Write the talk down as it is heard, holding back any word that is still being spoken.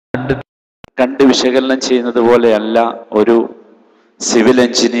കണ്ട് വിശകലനം ചെയ്യുന്നത് പോലെയല്ല ഒരു സിവിൽ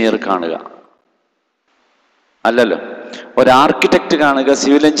എഞ്ചിനീയർ കാണുക, അല്ലല്ലോ. ഒരു ആർക്കിടെക്റ്റ് കാണുക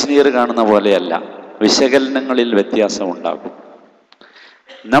സിവിൽ എഞ്ചിനീയർ കാണുന്ന പോലെയല്ല. വിശകലനങ്ങളിൽ വ്യത്യാസം ഉണ്ടാകും.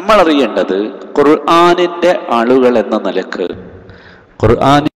 നമ്മൾ അറിയേണ്ടത് ഖുർആനിന്റെ ആളുകൾ എന്ന നിലക്ക്,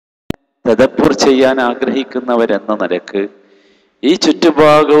 ഖുർആനിൽ തദബ്ബുർ ചെയ്യാൻ ആഗ്രഹിക്കുന്നവരെന്ന നിലക്ക് ഈ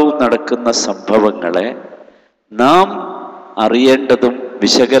ചുറ്റുഭാഗവും നടക്കുന്ന സംഭവങ്ങളെ നാം അറിയേണ്ടതും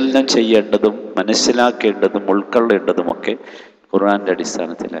വിശകലനം ചെയ്യേണ്ടതും മനസ്സിലാക്കേണ്ടതും ഉൾക്കൊള്ളേണ്ടതുമൊക്കെ ഖുർആന്റെ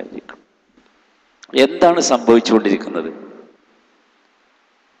അടിസ്ഥാനത്തിലായിരിക്കും. എന്താണ് സംഭവിച്ചുകൊണ്ടിരിക്കുന്നത്?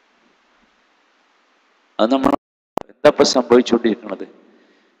 അത് നമ്മൾ എന്താ സംഭവിച്ചുകൊണ്ടിരിക്കുന്നത്?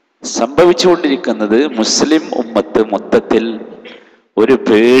 മുസ്ലിം ഉമ്മത്ത് മൊത്തത്തിൽ ഒരു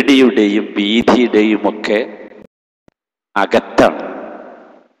പേടിയുടെയും ഭീതിയുടെയും ഒക്കെ അകത്താണ്.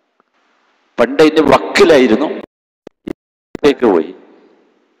 പണ്ട് അതിന്റെ വക്കിലായിരുന്നു, പോയി.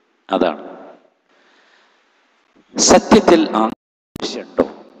 അതാണ് സത്യത്തിൽ. ആവശ്യമുണ്ടോ?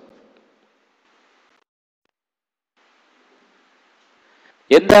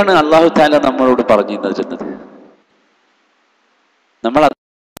 എന്താണ് അല്ലാഹു തആല നമ്മളോട് പറഞ്ഞു തരുന്നത്? നമ്മൾ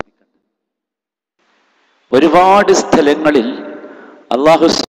ഒരുപാട് സ്ഥലങ്ങളിൽ അല്ലാഹു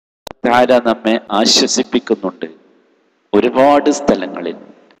തആല നമ്മെ ആശ്വസിപ്പിക്കുന്നുണ്ട്. ഒരുപാട് സ്ഥലങ്ങളിൽ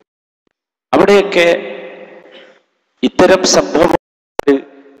അവിടെയൊക്കെ ഇത്തരം സംഭവങ്ങൾ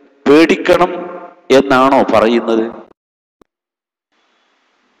പേടിക്കണം എന്നാണോ പറയുന്നത്?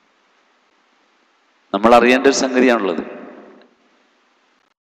 നമ്മൾ അറിയേണ്ട ഒരു സംഗതിയാണുള്ളത്.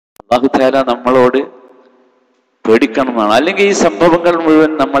 അല്ലാഹു തആല നമ്മളോട് പേടിക്കണം എന്നാണോ, അല്ലെങ്കിൽ ഈ സംഭവങ്ങൾ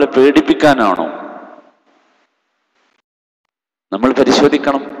മുഴുവൻ നമ്മളെ പേടിപ്പിക്കാനാണോ? നമ്മൾ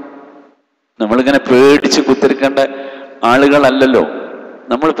പരിശോധിക്കണം. നമ്മളിങ്ങനെ പേടിച്ച് കുത്തിരിക്കേണ്ട ആളുകളല്ലല്ലോ.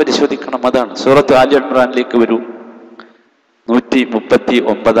 നമ്മൾ പരിശോധിക്കണം. അതാണ് സൂറത്ത് ആലി ഇംറാനിലേക്ക് വരൂ.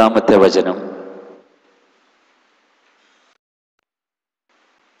 139 വചനം.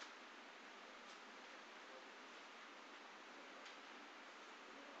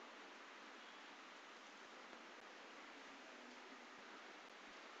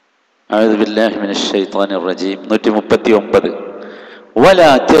 അഊദു ബില്ലാഹി മിനശ് ശൈത്വാനിർ റജീം. 139.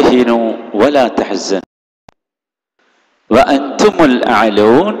 വലാ തഹിനു വലാ തഹ്സനു വഅൻതുമുൽ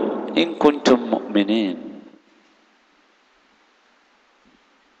അഅലൂൻ ഇൻ കുൻതും മുഅ്മിനീൻ.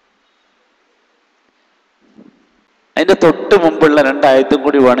 അതിന്റെ തൊട്ട് മുമ്പുള്ള 2 ആയത്തും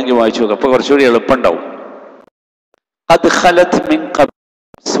കൂടി വേണമെങ്കിൽ വായിച്ചു നോക്കാം. അപ്പൊ കുറച്ചുകൂടി എളുപ്പമുണ്ടാവും. ഖദ് ഖലത് മിൻ ഖബ്ല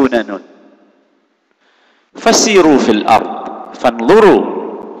സുനനുൻ ഫസീറു ഫിൽ അർദ് ഫൻളുറു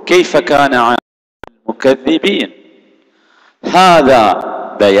കൈഫ കാന ആഖിബത്തുൽ മുകദ്ദിബീൻ ഹാദാ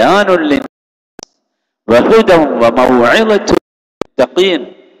ബയാനുൻ ലിന്നാസ് വഹുദൻ വമൗഇളത്തുൽ മുത്തഖീൻ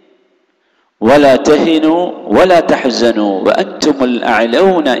വലാ തഹിനു വലാ തഹ്സനു വഅൻതുമുൽ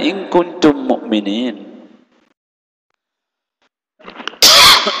അഅലൗന ഇൻ കുൻതും മുഅ്മിനീൻ.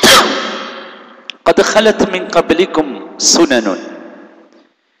 ഖദ് ഖലത് മിൻ ഖബ്ലികും സുനനുൻ,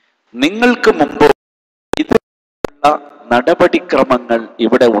 നിങ്ങൾക്ക് മുമ്പ് ഇതുള്ള നടപടിക്രമങ്ങൾ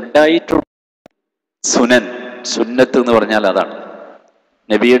ഇവിടെ ഉണ്ടായിട്ടുണ്ട്. സുനൻ, സുന്നത്ത് എന്ന് പറഞ്ഞാൽ അതാണ്.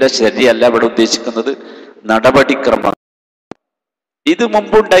 നബിയുടെ ശരീഅല്ല ഇവിടെ ഉദ്ദേശിക്കുന്നത്, നടപടിക്രമം. ഇത്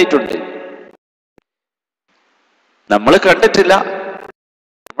മുമ്പുണ്ടായിട്ടുണ്ട്. നമ്മൾ കണ്ടിട്ടില്ല,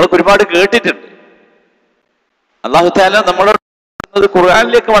 നമ്മൾക്ക് ഒരുപാട് കേട്ടിട്ടുണ്ട്. അല്ലാഹു തആല നമ്മളോട്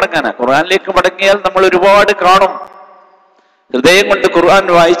ഖുർആനിലേക്ക് മടങ്ങാനാ. ഖുർആനിലേക്ക് മടങ്ങിയാൽ നമ്മൾ ഒരുപാട് കാണും. ഹൃദയം കൊണ്ട് ഖുർആൻ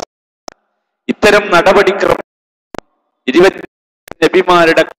വായിച്ച ഇത്തരം നടപടിക്രമം 20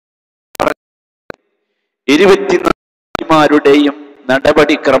 നബിമാരുടെ 24 നബിമാരുടെയും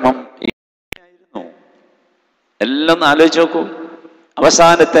നടപടിക്രമം ആയിരുന്നു. എല്ലാം ഒന്ന് ആലോചിച്ച് നോക്കൂ.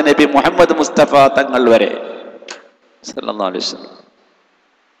 അവസാനത്തെ നബി മുഹമ്മദ് മുസ്തഫ തങ്ങൾ വരെ സല്ലല്ലാഹു അലൈഹി വസല്ലം,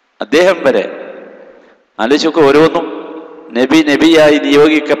 അദ്ദേഹം വരെ ആലോചിച്ച് നോക്കൂ. ഓരോന്നും നബിയായി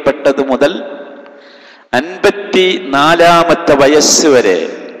നിയോഗിക്കപ്പെട്ടത് മുതൽ 54-ാമത്തെ വയസ്സ് വരെ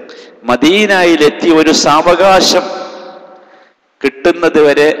മദീനയിലെത്തി ഒരു സാവകാശം കിട്ടുന്നത്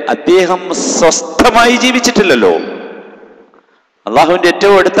വരെ അദ്ദേഹം സ്വസ്ഥമായി ജീവിച്ചിട്ടില്ലല്ലോ. അള്ളാഹുവിന്റെ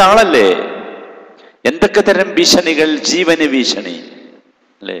ഏറ്റവും അടുത്ത ആളല്ലേ. എന്തൊക്കെ തരം ഭീഷണികൾ, ജീവന് ഭീഷണി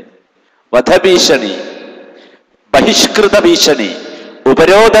അല്ലേ, വധഭീഷണി, ബഹിഷ്കൃത ഭീഷണി,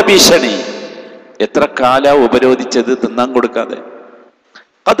 ഉപരോധ ഭീഷണി. എത്ര കാല ഉപരോധിച്ചത്, തിന്നാൻ കൊടുക്കാതെ.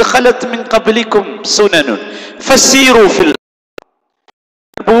 ഖദ് ഖലത് മിൻ ഖബ്ലികും സുനനുൻ ഫസീറു ഫിൽ,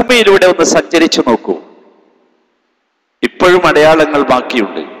 ഭൂമിയിലൂടെ ഒന്ന് സഞ്ചരിച്ചു നോക്കൂ. ഇപ്പോഴും അടയാളങ്ങൾ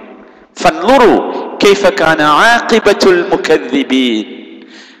ബാക്കിയുണ്ട്. ഫൻളുറു കൈഫ കാന ആഖിബത്തുൽ മുകദ്ദിബീൻ,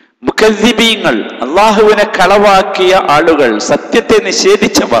 മുകദ്ദിബീങ്ങൾ, അല്ലാഹുവിനെ കളവാക്കിയ ആളുകൾ, സത്യത്തെ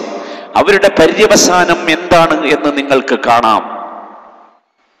നിഷേധിച്ചവർ, അവരുടെ പര്യവസാനം എന്താണ് എന്ന് നിങ്ങൾക്ക് കാണാം.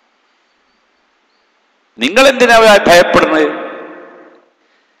 നിങ്ങൾ എന്തിനാ ഭയപ്പെടുന്നത്?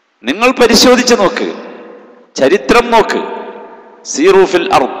 നിങ്ങൾ പരിശോധിച്ച് നോക്ക്, ചരിത്രം നോക്ക്. സീറൂഫിൽ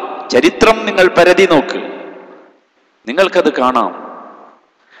അർദ്, ചരിത്രം നിങ്ങൾ പരതി നോക്ക്, നിങ്ങൾക്കത് കാണാം.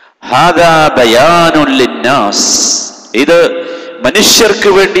 ഹാദാ ബയാനുൽ ലിന്നാസ്, ഇത് മനുഷ്യർക്ക്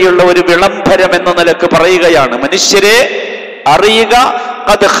വേണ്ടിയുള്ള ഒരു വിളംബരം എന്ന നിലക്ക് പറയുകയാണ്. മനുഷ്യരെ അറിയുക,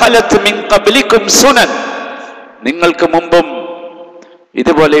 ഖദ് ഖലത് മിൻ ഖബ്ലികും സുനൻ, നിങ്ങൾക്ക് മുമ്പും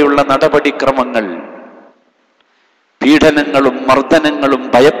ഇതുപോലെയുള്ള നടപടിക്രമങ്ങൾ, പീഡനങ്ങളും മർദ്ദനങ്ങളും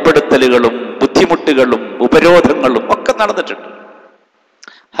ഭയപ്പെടുത്തലുകളും ബുദ്ധിമുട്ടുകളും ഉപരോധങ്ങളും ഒക്കെ നടന്നിട്ടുണ്ട്.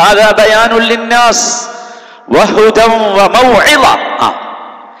 ഹാദാ ബയാനുൽ ലിന്നാസ് വഹുദൻ വമൗഇള,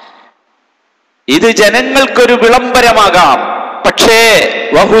 ഇത് ജനങ്ങൾക്കൊരു വിളംബരമാകാം. പക്ഷേ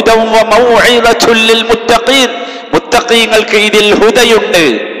വഹുദൻ വമൗഇളതുൽ ലിൽ മുത്തഖീൻ, മുത്തഖീങ്ങൾക്ക് ഇതിൽ ഹുദയുണ്ട്,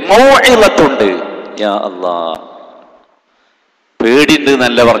 മൗഇളത്തുണ്ട്. യാ അല്ലാഹ്, പേടിണ്ട്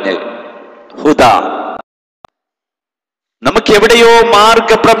എന്നല്ല പറഞ്ഞത്, ഹുദ. നമുക്ക് എവിടെയോ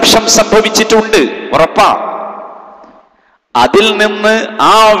മാർഗഭ്രംശം സംഭവിച്ചിട്ടുണ്ട്, ഉറപ്പാ. അതിൽ നിന്ന്,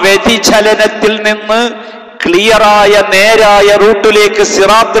 ആ വ്യതിചലനത്തിൽ നിന്ന് ക്ലിയറായ നേരായ റൂട്ടിലേക്ക്,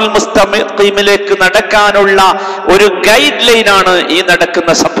 സിറാത്തുൽ മുസ്തഖീമിലേക്ക് നടക്കാനുള്ള ഒരു ഗൈഡ് ലൈനാണ് ഈ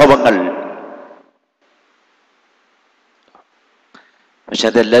നടക്കുന്ന സംഭവങ്ങൾ. പക്ഷെ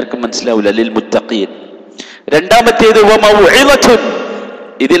അതെല്ലാവർക്കും മനസ്സിലാവില്ല. ലിൽ മുത്തഖീൻ. രണ്ടാമത്തേത് വമൗഇളതുൻ,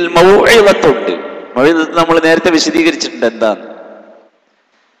 ഇതിൽ മൗഇളത്തുണ്ട്. മൗഇളത്ത് നമ്മൾ നേരത്തെ വിശദീകരിച്ചിട്ടുണ്ട് എന്താണ്.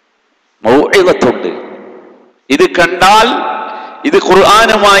 മൗഇളത്തുണ്ട്, ഇത് കണ്ടാൽ, ഇത്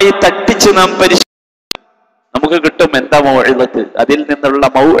ഖുർആനുമായി തട്ടിച്ച് നാം നമുക്ക് കിട്ടും എന്താ മൗഇളത്ത്, അതിൽ നിന്നുള്ള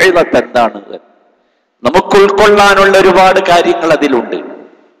മൗഇളത്ത് എന്താണ്. നമുക്ക് ഉൾക്കൊള്ളാനുള്ള ഒരുപാട് കാര്യങ്ങൾ അതിലുണ്ട്.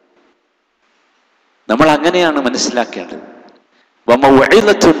 നമ്മൾ അങ്ങനെയാണ് മനസ്സിലാക്കേണ്ടത്.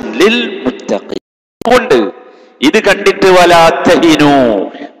 വമൗഇളത്തുൻ ലിൽ മുത്തഖീൻ. കൊണ്ട് ഇത് കണ്ടിട്ട് വലാ തഹിനൂ,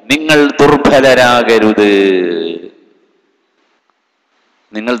 നിങ്ങൾ ദുർബലരാകരുത്,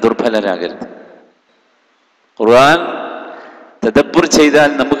 നിങ്ങൾ ദുർബലരാകരുത്. ഖുർആൻ തദബ്ബുർ ചെയ്താൽ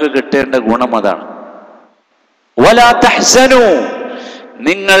നമുക്ക് കിട്ടേണ്ട ഗുണം അതാണ്. വലാ തഹ്സനൂ,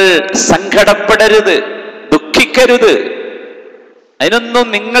 നിങ്ങൾ സങ്കടപ്പെടരുത്, ദുഃഖിക്കരുത്, അതിനൊന്നും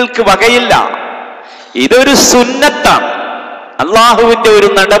നിങ്ങൾക്ക് വകയില്ല. ഇതൊരു സുന്നത്താണ്, അള്ളാഹുവിന്റെ ഒരു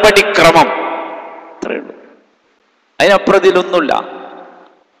നടപടിക്രമം, അത്രേ ഉള്ളൂ, അതിനപ്പുറത്തിലൊന്നുമില്ല.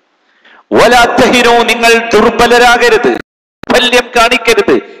 വലാ തഹിനൂ, നിങ്ങൾ ദുർബലരാകരുത്, ദൗർബല്യം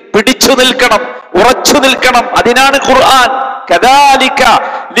കാണിക്കരുത്, പിടിച്ചു നിൽക്കണം, ഉറച്ചു നിൽക്കണം. അതിനാണ് ഖുർആൻ കദാലിക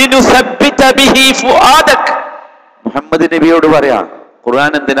ലിനുസബ്ബിത ബിഹി ഫുആദക, മുഹമ്മദ് നബിയോട് പറയാ,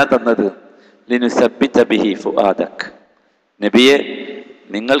 ഖുർആൻ എന്തിനാ തന്നത്? ലിനുസബ്ബിത ബിഹി ഫുആദക, നബിയെ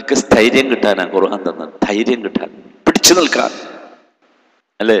നിങ്ങൾക്ക് സ്ഥൈര്യം കിട്ടാനാ ഖുർആൻ തന്നത്, ധൈര്യം കിട്ടാൻ, പിടിച്ചു നിൽക്കാൻ,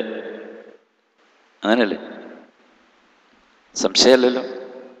 അല്ലേ? അങ്ങനല്ലേ? സംശയമല്ലല്ലോ,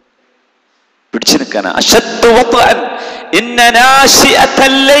 പിടിച്ചു നിൽക്കാനാ. അശദ്ദു വത്അൻ ഇന്ന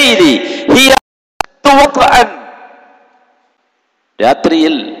നാശിഅത്തൽ ലൈലി ഹിയ അശദ്ദു വത്അൻ,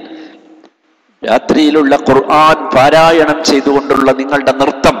 രാത്രിയിലുള്ള ഖുർആൻ പാരായണം ചെയ്തുകൊണ്ടുള്ള നിങ്ങളുടെ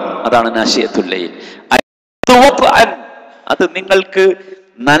നൃത്തം, അതാണ് നാശിഅത്തുൽ ലൈൽ. അത് നിങ്ങൾക്ക്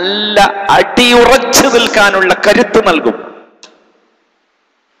നല്ല അടിയുറച്ചു നിൽക്കാനുള്ള കരുത്ത് നൽകും.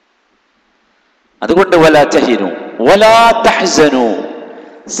 അതുകൊണ്ട് വലാ തഹിനു വലാ തഹ്സനു,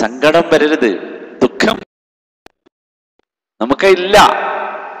 സങ്കടം വരരുത്, ദുഃഖം നമുക്കില്ല.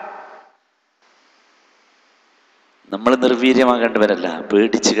 നമ്മൾ നിർവീര്യമാകേണ്ടവരല്ല,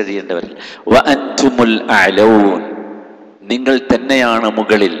 പേടിച്ചു കഴിയേണ്ടവരല്ല. വഅൻതുമുൽ അഅലൂൻ, നിങ്ങൾ തന്നെയാണ്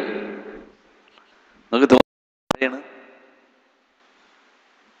മുകളിൽ. നമുക്ക്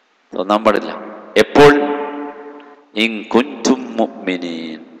തോന്നാൻ പാടില്ല. എപ്പോൾ? ഇൻ കുൻതും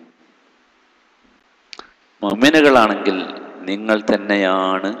മുഅ്മിനീൻ, മുഅ്മിനുകളാണെങ്കിൽ നിങ്ങൾ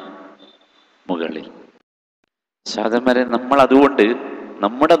തന്നെയാണ് മുകളിൽ. സാധാരണ നമ്മൾ അതുകൊണ്ട്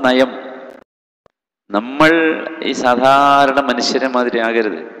നമ്മുടെ നയം, നമ്മൾ ഈ സാധാരണ മനുഷ്യരെ മാതിരി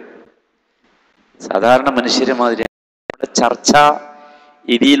ആകരുത്. സാധാരണ മനുഷ്യരെ മാതിരി ചർച്ച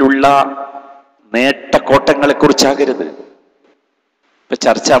ഇതിലുള്ള നേട്ടക്കോട്ടങ്ങളെ കുറിച്ചാകരുത്. ഇപ്പൊ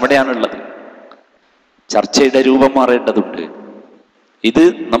ചർച്ച അവിടെയാണുള്ളത്. ചർച്ചയുടെ രൂപം മാറേണ്ടതുണ്ട്. ഇത്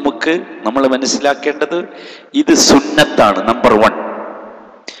നമ്മൾ മനസ്സിലാക്കേണ്ടത്, ഇത് സുന്നത്താണ്. നമ്പർ 1,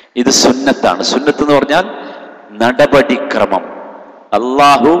 ഇത് സുന്നത്താണ്. സുന്നത്ത് എന്ന് പറഞ്ഞാൽ നടപടിക്രമം.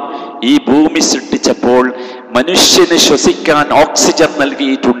 അള്ളാഹു ഈ ഭൂമി സൃഷ്ടിച്ചപ്പോൾ മനുഷ്യന് ശ്വസിക്കാൻ ഓക്സിജൻ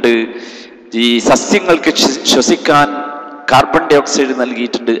നൽകിയിട്ടുണ്ട്, ഈ സസ്യങ്ങൾക്ക് ശ്വസിക്കാൻ കാർബൺ ഡൈ ഓക്സൈഡ്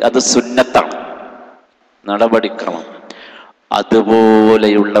നൽകിയിട്ടുണ്ട്. അത് സുന്നത്താണ്, നടപടിക്രമം.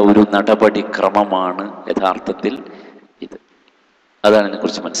 അതുപോലെയുള്ള ഒരു നടപടിക്രമമാണ് യഥാർത്ഥത്തിൽ ഇത്. അതാണ്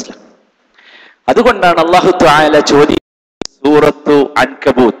ഇതിനെക്കുറിച്ച് മനസ്സിലാക്കുന്നത്. അതുകൊണ്ടാണ് അല്ലാഹു തആല ചോദിക്കുന്നത്, സൂറത്തു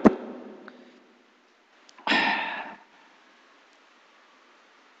അൻകബൂത്ത്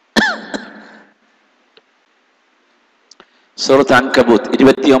സൂറത്ത് അൻകബൂത്ത്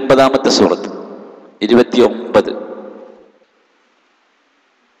 29-ാമത്തെ സൂറത്ത് 29.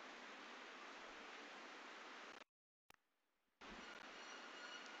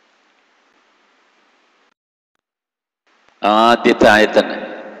 ആദ്യത്തെ ആയത്തന്നെ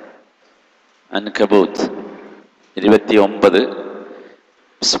അൻകബൂത്ത് 29.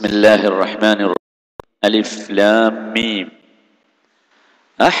 ബിസ്മില്ലാഹിർ റഹ്മാനിർ റഹീം. അലിഫ് ലാം മീം.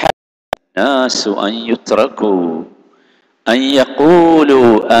 അഹ്നാസു അൻ യുത്റകൂ അൻ യഖൂലൂ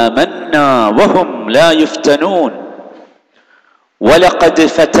ആമന്നാ വഹും ലാ യുഫ്തനൂൻ വലഖദ്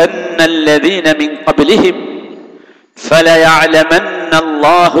ഫതന്ന അല്ലദീന മിൻ ഖബ്ലിഹിം فليعلمن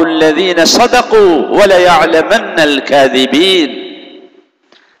الله الذين صدقوا وليعلمن الكاذبين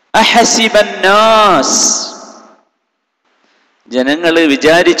أحسب الناس ജനങ്ങൾ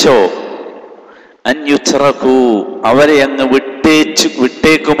വിചാരിച്ചോ അൻ യുത്റകൂ അവരെ അങ്ങ്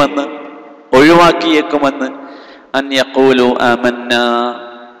വിട്ടേക്കുമെന്ന് ഒഴിവാക്കിയേക്കുമെന്ന് അൻ യഖൂലു ആമന്നാ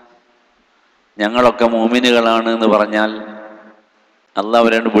ഞങ്ങളൊക്കെ മുഅ്മിനുകളാണ് എന്ന് പറഞ്ഞാൽ അല്ലാഹ്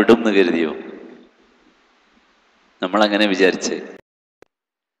അവരെ വിടും എന്ന് കരുതിയോ? നമ്മളങ്ങനെ വിചാരിച്ച്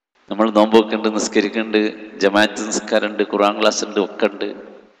നമ്മൾ നോമ്പൊക്കെ ഉണ്ട്, നിസ്കരിക്കുന്നുണ്ട്, ജമാഅത്ത് നിസ്കാരമുണ്ട്, ഖുർആൻ ക്ലാസ് ഉണ്ട്, ഒക്കെ ഉണ്ട്,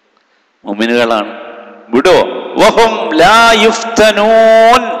 മുഅ്മിനുകളാണ്. വിടോ? വഹും ലാ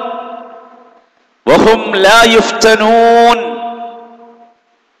യുഫ്തനൂൻ, വഹും ലാ യുഫ്തനൂൻ.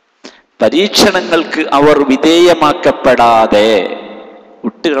 പരീക്ഷണങ്ങൾക്ക് അവർ വിധേയമാക്കപ്പെടാതെ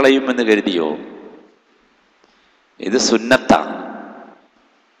വിട്ടുകളയുമെന്ന് കരുതിയോ? ഇത് സുന്നത്താണ്,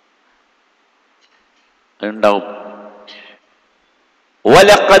 ഉണ്ടാവും.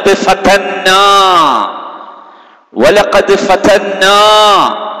 വലഖദ് ഫതന്നാ, വലഖദ് ഫതന്നാ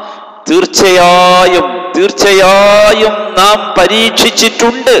തീർച്ചയായും നാം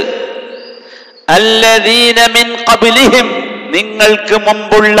പരീക്ഷിച്ചിട്ടുണ്ട്. അല്ലദീന മിൻ ഖബ്ലിഹിം നിങ്ങൾക്ക്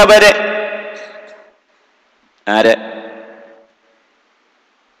മുമ്പുള്ളവരെ. ആരെ?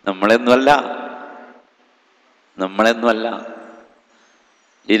 നമ്മളെന്നുമല്ല.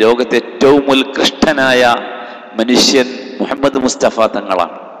 ഈ ലോകത്തെ ഏറ്റവും ഉത്കൃഷ്ടനായ മനുഷ്യൻ മുഹമ്മദ് മുസ്തഫ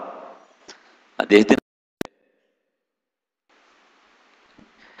തങ്ങളാണ്. അദ്ദേഹത്തിന്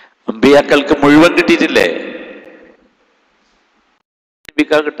അമ്പിയാക്കൾക്ക് മുഴുവൻ കിട്ടിയിട്ടില്ലേ?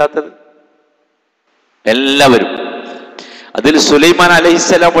 കിട്ടാത്തത് എല്ലാവരും. അതിൽ സുലൈമാൻ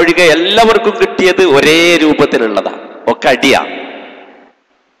അലൈഹിസ്സലാം ഒഴികെ എല്ലാവർക്കും കിട്ടിയത് ഒരേ രൂപത്തിലുള്ളതാണ്, ഒക്കെ അടിയാണ്.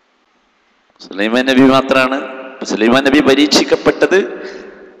 സുലൈമാൻ നബി മാത്രമാണ്. സുലൈമാൻ നബി പരീക്ഷിക്കപ്പെട്ടത്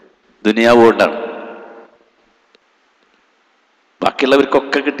ദുനിയാവ് കൊണ്ടാണ്.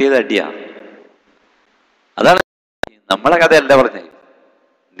 ബാക്കിയുള്ളവർക്കൊക്കെ കിട്ടിയത് അടിയാണ്. അതാണ് നമ്മളെ കഥയല്ല പറഞ്ഞത്.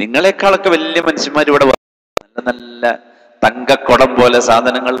 നിങ്ങളെക്കാളൊക്കെ വലിയ മനുഷ്യന്മാർ ഇവിടെ നല്ല നല്ല തങ്കക്കുടം പോലെ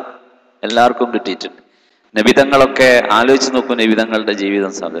സാധനങ്ങൾ എല്ലാവർക്കും കിട്ടിയിട്ടുണ്ട്. നബിതങ്ങളൊക്കെ ആലോചിച്ച് നോക്കൂ, നബിതങ്ങളുടെ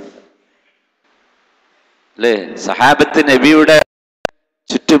ജീവിതം സാധനം അല്ലേ? സഹാബത്ത് നബിയുടെ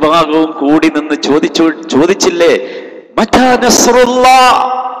ചുറ്റുഭാഗവും കൂടി നിന്ന് ചോദിച്ചില്ലേ മതാ നസ്റുല്ലാഹ്?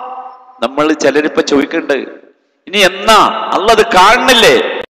 നമ്മൾ ചിലരിപ്പോ ചോദിക്കണ്ട്, ഇനി എന്നാ? അല്ലാഹ് കാണുന്നില്ലേ?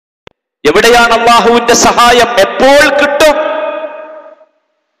 എവിടെയാണ് അള്ളാഹുവിന്റെ സഹായം? എപ്പോൾ കിട്ടും?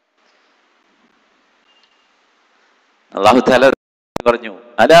 അല്ലാഹു തആല പറഞ്ഞു,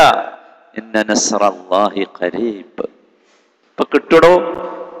 അലാ ഇന്ന നസ്റല്ലാഹി ഖരീബ്. ഇപ്പൊ കിട്ടുടോ,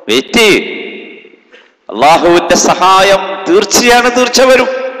 വെയിറ്റ്. അള്ളാഹുവിന്റെ സഹായം തീർച്ച വരും.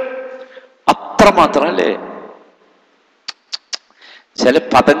 അത്രമാത്രം അല്ലേ? ചില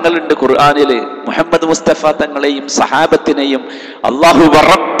പദങ്ങളുണ്ട് ഖുർആനില് മുഹമ്മദ് മുസ്തഫ തങ്ങളെയും സഹാബത്തിനെയും അള്ളാഹു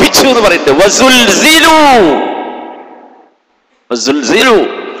വിറപ്പിച്ചു എന്ന് പറയുന്നുണ്ട്. വസുൽസിലു,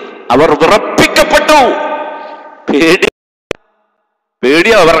 അവർ വിറപ്പിക്കപ്പെട്ടു.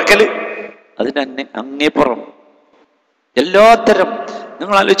 പേടിയോ വിറക്കല്? അതിന് അങ്ങേപ്പുറം എല്ലാത്തരം.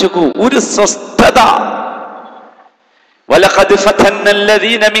 നിങ്ങൾ ആലോചിച്ച് നോക്കൂ, ഒരു സ്വസ്ഥത. വലഖദ് ഫതന്ന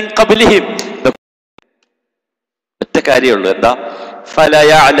അല്ലദീന മിൻ ഖബ്ലിഹിം. ഒറ്റ കാര്യമുള്ളൂ, എന്താ?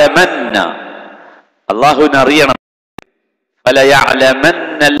 ഫലയഅലമന്ന, അല്ലാഹുവിനെ അറിയണം.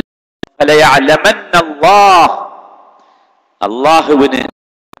 ഫലയഅലമന്ന അല്ലാഹ്, അല്ലാഹുവിന്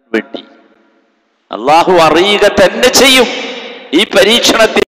വേണ്ടി അല്ലാഹു അറിയുക തന്നെ ചെയ്യും ഈ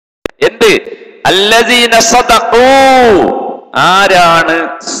പരീക്ഷണത്തിൽ. എന്ത്? അല്ലദീന സദഖൂ, ആരാണ്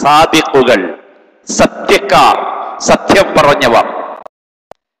സാദിഖുകൾ? സത്യക്കാർ, സത്യം പറഞ്ഞവർ.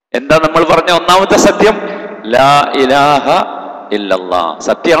 എന്താ നമ്മൾ പറഞ്ഞ ഒന്നാമത്തെ സത്യം? ലാ ഇലാഹ ഇല്ലല്ലാഹ്.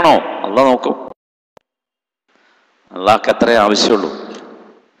 സത്യമാണോ? അല്ലാഹ് നോക്കും. അല്ലാഹ്ക്ക് അത്രേ ആവശ്യമുള്ളൂ.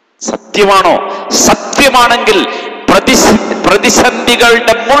 സത്യമാണോ? സത്യമാണെങ്കിൽ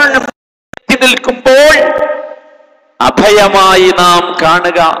പ്രതിസന്ധികളുടെ മുന്നിൽ നിൽക്കുമ്പോൾ അഭയമായി നാം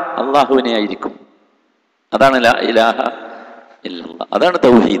കാണുക അള്ളാഹുവിനെ ആയിരിക്കും. അതാണ് ലാ ഇലാഹ ഇല്ലല്ലാഹ്. അതാണ്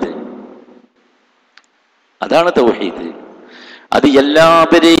തൗഹീദ്. അത്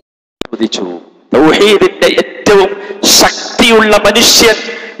എല്ലാവരെയും ചോദിച്ചു. തൗഹീദിന്റെ ഏറ്റവും ശക്തിയുള്ള മനുഷ്യൻ,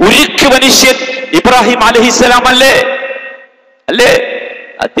 ഉരുക്ക് മനുഷ്യൻ ഇബ്രാഹിം അലൈഹിസ്സലാം അല്ലേ? അല്ലേ?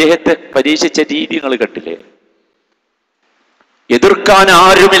 അദ്ദേഹത്തെ പരീക്ഷിച്ച രീതി നിങ്ങൾ കണ്ടില്ലേ? എതിർക്കാൻ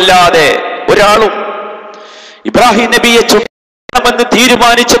ആരുമില്ലാതെ ഒരാളും ഇബ്രാഹിം നബിയെ ചുമന്ന്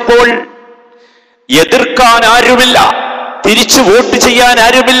തീരുമാനിച്ചപ്പോൾ എതിർക്കാൻ ആരുമില്ല, തിരിച്ചു വോട്ട് ചെയ്യാൻ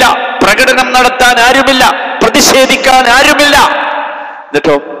ആരുമില്ല, പ്രകടനം നടത്താൻ ആരുമില്ല, പ്രതിഷേധിക്കാൻ ആരുമില്ല.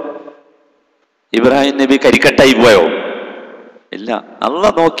 എന്നിട്ടോ ഇബ്രാഹിം നബി കരിക്കട്ടായി പോയോ? ഇല്ല.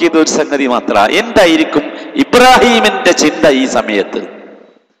 അള്ളാഹ് നോക്കിയത് ഒരു സംഗതി മാത്ര. എന്തായിരിക്കും ഇബ്രാഹിമിന്റെ ചിന്ത ഈ സമയത്ത്?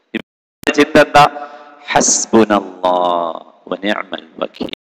 ചിന്ത എന്താ? ഹസ്ബുനല്ലാഹ് വ നിഅമൽ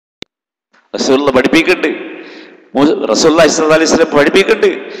വകീൽ. റസൂലുള്ളാഹി പഠിപ്പിക്കുന്നുണ്ട്, റസൂലുള്ളാഹി സ്വല്ലല്ലാഹു അലൈഹി വസല്ലം പഠിപ്പിക്കുന്നുണ്ട്.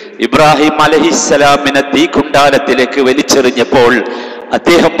 ഇബ്രാഹിം അലൈഹിസ്സലാമിനെ തീക്കുണ്ടാരത്തിലേക്ക് വലിച്ചെറിഞ്ഞപ്പോൾ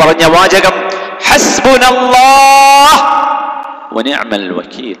അദ്ദേഹം പറഞ്ഞ വാചകം ഹസ്ബുനല്ലാഹ് വ നിഅമൽ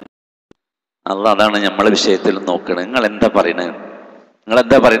വകീൽ. അള്ളാഹ് അതാണ് നമ്മളെ വിഷയത്തിൽ നോക്കണത്. നിങ്ങൾ എന്താ പറയണത്?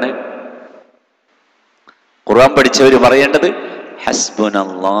 ഖുർആൻ പഠിച്ചവര് പറയേണ്ടത്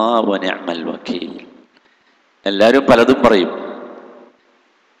ഹസ്ബുനല്ലാഹ് വ നിഅമൽ വകീൽ. എല്ലാവരും പലതും പറയും.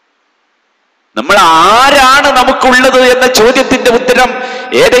 നമ്മൾ ആരാണ് നമുക്കുള്ളത് എന്ന ചോദ്യത്തിന്റെ ഉത്തരം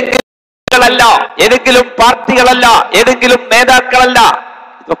ഏതെങ്കിലും പാർട്ടികളല്ല, ഏതെങ്കിലും നേതാക്കളല്ല.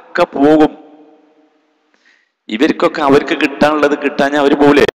 ഇതൊക്കെ പോകും. ഇവർക്കൊക്കെ അവർക്ക് കിട്ടാനുള്ളത് കിട്ടാൻ അവർ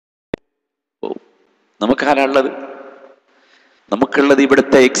പോലെ. നമുക്കാരാളുള്ളത്? നമുക്കുള്ളത്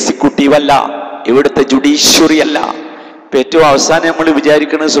ഇവിടുത്തെ എക്സിക്യൂട്ടീവ് അല്ല, ഇവിടുത്തെ ജുഡീഷ്യറി അല്ല. ഇപ്പൊ ഏറ്റവും അവസാനം നമ്മൾ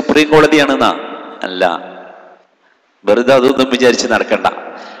വിചാരിക്കുന്നത് സുപ്രീം കോടതിയാണെന്നാ. അല്ല, വെറുതെ അതൊന്നും വിചാരിച്ച് നടക്കണ്ട.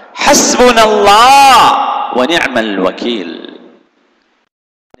 ഹസ്ബുനല്ലാഹ് വ നിഅമൽ വകീൽ.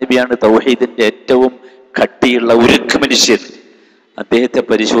 നബിയാണ് തൗഹീദിന്റെ ഏറ്റവും കട്ടിയുള്ള ഉരുക്ക് മനുഷ്യൻ. അദ്ദേഹത്തെ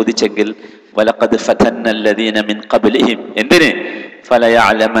പരിശോധിച്ചെങ്കിൽ വലഖദ് ഫതന്നല്ലദീന മിൻ ഖബ്ലിഹിം, എന്തിന്?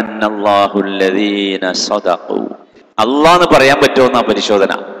 ഫലയഅലമന്നല്ലാഹു അല്ലദീന സദഖു. അല്ലാഹ് എന്ന് പറയാൻ പറ്റുമെന്നാ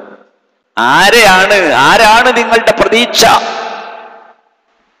പരിശോധന. ആരാണ് നിങ്ങളുടെ പ്രതീക്ഷ?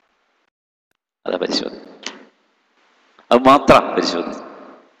 അതാ പരിശോധന. അത് മാത്രം പരിശോധന.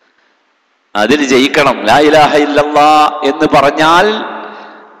 അതിൽ ജയിക്കണം. ലാ ഇലാഹ ഇല്ലല്ലാഹ് എന്ന് പറഞ്ഞാൽ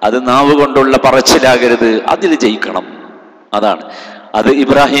അത് നാവ് കൊണ്ടുള്ള പറച്ചിലാകരുത്, അതിൽ ജയിക്കണം. അതാണ്. അത്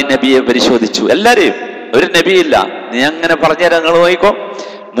ഇബ്രാഹിം നബിയെ പരിശോധിച്ചു. എല്ലാരെയും, ഒരു നബിയില്ല. നീ അങ്ങനെ പറഞ്ഞുതരാം, നിങ്ങൾ നോക്കിക്കോ.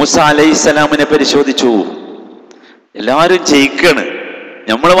 മൂസ അലൈഹിസ്സലാമിനെ പരിശോധിച്ചു. എല്ലാവരും ജയിക്കാണ്,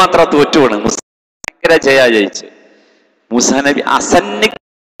 നമ്മൾ മാത്രം തോറ്റുവാണ്. മൂസ ഭയങ്കര ജയിച്ച്. മൂസ നബി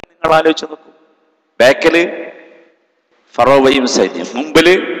നിങ്ങൾ ആലോചിച്ച് നോക്കൂ. ബാക്കില് ഫറോവയും സൈന്യം,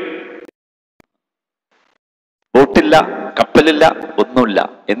 മുമ്പില് ബോട്ടില്ല, കപ്പലില്ല, ഒന്നുമില്ല.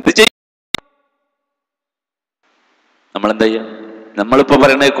 എന്ത് ചെയ്യും? നമ്മളെന്താ ചെയ്യാ? നമ്മളിപ്പോ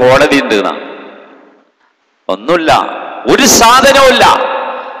പറയണത് കോടതി ഉണ്ട് എന്നാ. ഒന്നുമില്ല, ഒരു സാധനവുമില്ല.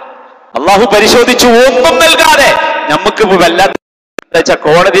 അള്ളാഹു പരിശോധിച്ചു, ഒന്നും നൽകാതെ. നമുക്ക് വല്ലാത്ത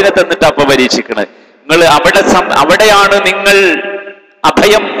കോടതിനെ തന്നിട്ട് അപ്പൊ പരീക്ഷിക്കണത്. നിങ്ങൾ അവിടെയാണ് നിങ്ങൾ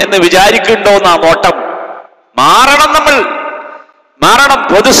അഭയം എന്ന് വിചാരിക്കുന്നുണ്ടോന്നാ നോട്ടം. നമ്മൾ മാറണം.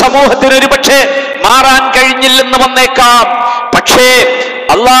 പൊതുസമൂഹത്തിന് ഒരു പക്ഷേ മാറാൻ കഴിഞ്ഞില്ലെന്ന് വന്നേക്കാം. പക്ഷേ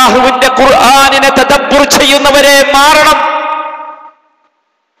അള്ളാഹുവിന്റെ ഖുർആനിനെ തദബ്ബുർ ചെയ്യുന്നവരെ മാറണം.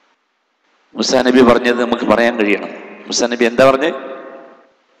 മൂസാ നബി പറഞ്ഞത് നമുക്ക് പറയാൻ കഴിയണം. മൂസാ നബി എന്താ പറഞ്ഞത്?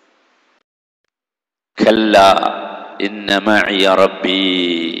 കല്ലാ ഇന്ന മഇയ റബ്ബി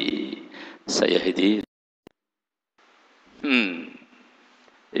സയഹ്ദീൻ.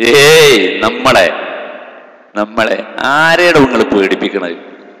 നമ്മളെ ആരെയാണ് നിങ്ങൾ പേടിപ്പിക്കണത്?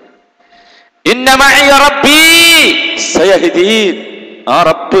 ഇന്ന മഇയ റബ്ബി സയഹ്ദീൻ. ആ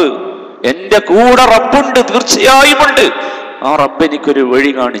റബ്ബ്, എന്റെ കൂടെ റബ്ബുണ്ട്, തീർച്ചയായും ഉണ്ട്. ആ റബ്ബ് എനിക്കൊരു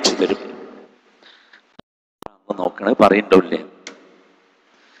വഴി കാണിച്ചു തരും. നോക്കണേ, പറയണ്ടല്ലേ?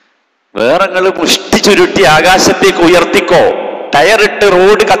 വേറെ നിങ്ങൾ മുഷ്ടി ചുരുട്ടി ആകാശത്തേക്ക് ഉയർത്തിക്കോ, ടയറിട്ട്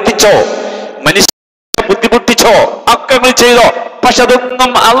റോഡ് കത്തിച്ചോ, മനുഷ്യ ബുദ്ധിമുട്ടിച്ചോ, ഒക്കെ നിങ്ങൾ ചെയ്തോ. പക്ഷെ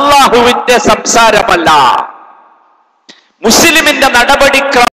അതൊന്നും അള്ളാഹുവിന്റെ സംസാരമല്ല, മുസ്ലിമിന്റെ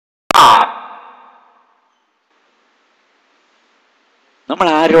നടപടിക്രമം. നമ്മൾ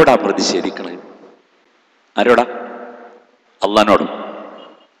ആരോടാ പ്രതിഷേധിക്കണത്? ആരോടാ? അള്ളാഹിനോട്.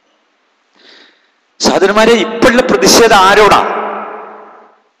 സഹോദരന്മാരെ, ഇപ്പോഴുള്ള പ്രതിഷേധം ആരോടാ?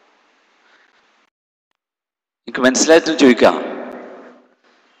 എനിക്ക് മനസ്സിലായിട്ട് ചോദിക്കാം.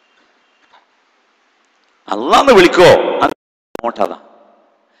 അള്ളാന്ന് വിളിക്കോ? അങ്ങോട്ടതാ.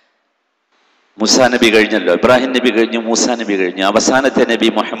 മൂസാ നബി കഴിഞ്ഞല്ലോ, ഇബ്രാഹിം നബി കഴിഞ്ഞു, മൂസാ നബി കഴിഞ്ഞു. അവസാനത്തെ നബി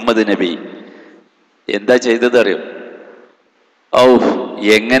മുഹമ്മദ് നബി എന്താ ചെയ്തത് അറിയോ?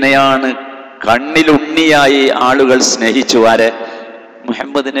 എങ്ങനെയാണ് കണ്ണിലുണ്ണിയായി ആളുകൾ സ്നേഹിച്ചു. ആരെ?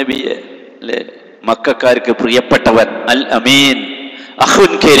 മുഹമ്മദ് നബിയെ, അല്ലേ? മക്കക്കാർക്ക് പ്രിയപ്പെട്ടവൻ, അൽ അമീൻ,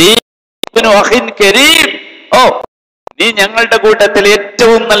 അഖുൻ കരീം, അഖിൻ കരീം. ഓ, നീ ഞങ്ങളുടെ കൂട്ടത്തിൽ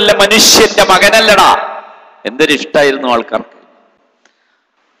ഏറ്റവും നല്ല മനുഷ്യന്റെ മകനല്ലടാ. എന്തൊരു ഇഷ്ടായിരുന്നു ആൾക്കാർക്ക്.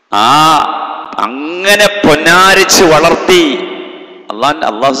 അങ്ങനെ പൊന്നാരിച്ച് വളർത്തി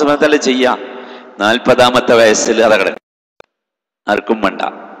അള്ളാഹു സുബ്ഹാനഹു വ തആല ചെയ്യാ. 40-ാമത്തെ വയസ്സിൽ അതകട ആർക്കും വേണ്ട.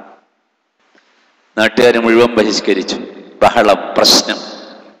 നാട്ടുകാർ മുഴുവൻ ബഹിഷ്കരിച്ചു. ബഹളം, പ്രശ്നം.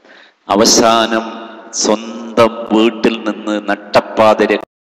 അവസാനം സ്വന്തം വീട്ടിൽ നിന്ന് നട്ടപ്പാതിരെ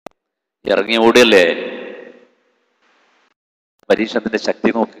ഇറങ്ങി ഓടുകയല്ലേ. പരീക്ഷണത്തിന്റെ ശക്തി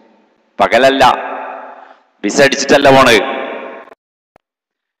നോക്ക്. പകലല്ല, വിസ അടിച്ചിട്ടല്ല പോണ്.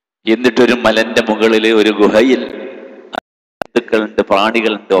 എന്നിട്ടൊരു മലന്റെ മുകളിൽ ഒരു ഗുഹയിൽ ജന്തുക്കളുണ്ട്,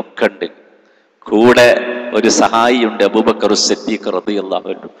 പ്രാണികളുണ്ട്, ഒക്കെ ഉണ്ട്. കൂടെ ഒരു സഹായിയുണ്ട്, അബൂബക്കർ സിദ്ദീഖ് റളിയല്ലാഹു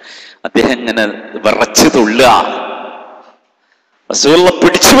അൻഹു. അദ്ദേഹം ഇങ്ങനെ വിറച്ചു തുള്ളുക. റസൂലുള്ളാഹി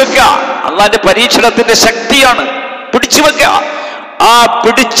പിടിച്ചു വെക്കുക. അള്ളാന്റെ പരീക്ഷണത്തിന്റെ ശക്തിയാണ്. പിടിച്ചു വെക്കുക. ആ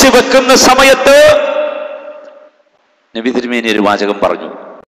പിടിച്ചു വെക്കുന്ന സമയത്ത് നബി തിരുമേനി ഒരു വാചകം പറഞ്ഞു.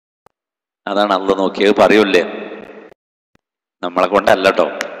 അതാണ് അള്ളാഹ് നോക്കിയത്. പറയൂല്ലേ, നമ്മളെ കൊണ്ടല്ലോ.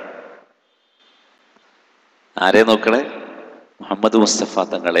 ആരെ നോക്കണേ? മുഹമ്മദ് മുസ്തഫ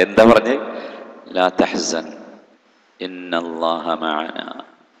തങ്ങൾ. എന്താ പറഞ്ഞ്? ലാ തഹ്സൻ ഇന്നല്ലാഹ മഅനാ.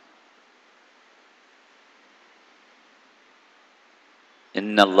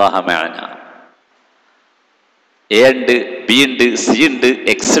 ഇന്നല്ലാഹ മഅനാ. എ ഉണ്ട്, ബി ഉണ്ട്, സി ഉണ്ട്,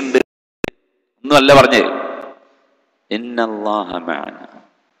 എക്സ് ഉണ്ട്, ഒന്നുമല്ല പറഞ്ഞ്. ഇന്നല്ലാഹ മഅനാ.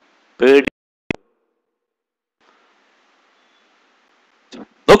 പേടി.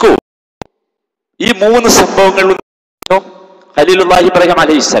 നോക്കൂ, ഈ 3 സംഭവങ്ങളും ഖലീലുള്ളാഹി ഇബ്രാഹിം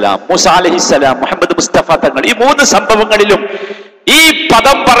അലൈഹിസ്സലാം, മൂസ അലൈഹിസ്സലാം, മുഹമ്മദ് മുസ്തഫ തങ്ങൾ, ഈ 3 സംഭവങ്ങളിലും ഈ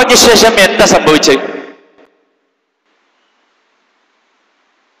പദം പറഞ്ഞ ശേഷം എന്താ സംഭവിച്ചത്?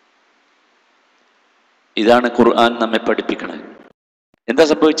 ഇതാണ് ഖുർആൻ നമ്മെ പഠിപ്പിക്കണത്. എന്താ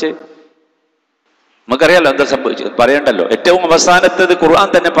സംഭവിച്ചത്? നമുക്കറിയാലോ എന്താ സംഭവിച്ചത്, പറയണ്ടല്ലോ. ഏറ്റവും അവസാനത്തേത് ഖുർആൻ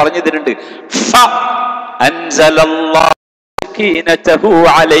തന്നെ പറഞ്ഞു തരുന്നുണ്ട്. അൻസലല്ലാഹു സകീനതഹു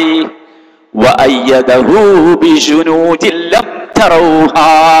അലൈഹി വഅയ്യദഹു ബിജുനൂദിൻ ലം തറൗഹാ.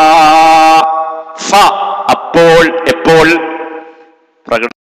 അപ്പോൾ എപ്പോൾ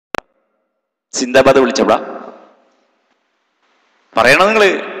സിന്ദാബാദ് വിളിച്ചപ്പോഴാ പറയണം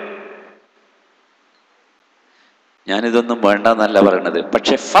നിങ്ങള്. ഞാനിതൊന്നും വേണ്ടെന്നല്ല പറയണത്,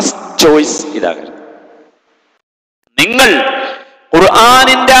 പക്ഷെ ഫസ്റ്റ് ചോയ്സ് ഇതാകരുത്. നിങ്ങൾ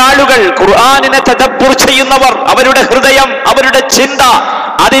ഖുർആനിന്റെ ആളുകൾ, ഖുർആനിനെ തദബ്ബുർ ചെയ്യുന്നവർ, അവരുടെ ഹൃദയം, അവരുടെ ചിന്ത,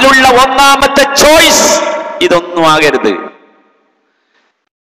 അതിലുള്ള ഒന്നാമത്തെ ചോയ്സ് ഇതൊന്നും ആകരുത്.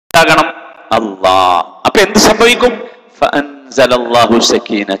 ആകണം അല്ലാഹ്. അപ്പൊ എന്ത് സംഭവിക്കും? ഫഅൻസലല്ലാഹു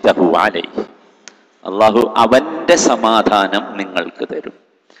സകീനതഹു അലൈഹി. അല്ലാഹു അവന്റെ സമാധാനം നിങ്ങൾക്ക് തരും.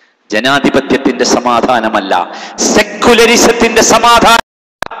 ജനാധിപത്യത്തിന്റെ സമാധാനമല്ല, സെക്കുലറിസത്തിന്റെ സമാധാനം,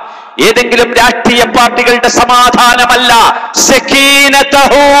 ഏതെങ്കിലും രാഷ്ട്രീയ പാർട്ടികളുടെ സമാധാനമല്ല.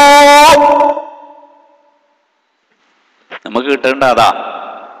 സകീനതഹു നമുക്ക് കിട്ടേണ്ട അതാ.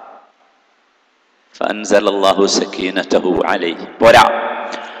 ഫഅൻസലല്ലാഹു സകീനതഹു അലൈഹി. പോരാ,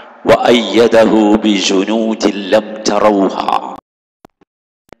 വഅയ്യദഹു ബിജുനൂദിൻ ലം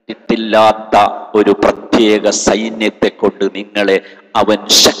തറൗഹാ. ില്ലാത്ത ഒരു പ്രത്യേക സൈന്യത്തെ കൊണ്ട് നിങ്ങളെ അവൻ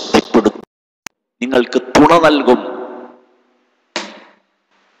ശക്തിപ്പെടുത്തും, നിങ്ങൾക്ക് തുണ നൽകും.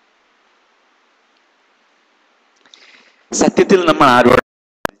 സത്യത്തിൽ നമ്മൾ ആരോട്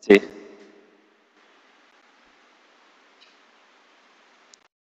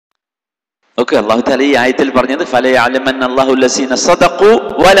ഓക്കെ, അല്ലാഹു തആല ഈ ആയത്തിൽ പറഞ്ഞത് ഫലയഅലമന്ന അല്ലാഹു ലസീന സദഖു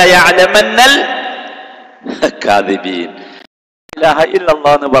വലയഅലമന്നൽ കാദിബീൻ. ഇലാഹ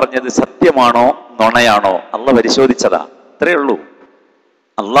ഇല്ലല്ലാഹ് എന്ന് പറഞ്ഞത് സത്യമാണോ നുണയാണോ അല്ലാഹ് പരിശോധിച്ചതാ. അത്രേ ഉള്ളൂ.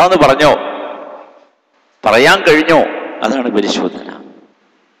 അല്ലാഹ് എന്ന് പറഞ്ഞോ, പറയാൻ കഴിഞ്ഞോ, അതാണ് പരിശോധന.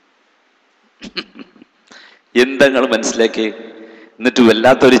 എന്താ നിങ്ങൾ മനസ്സിലാക്കി? എന്നിട്ട്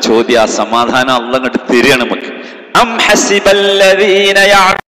വല്ലാത്തൊരു ചോദ്യം, ആ സമാധാനം അല്ലാഹ് അങ്ങോട്ട് തരികയാണ് നമുക്ക്. അം ഹസിബല്ലദീന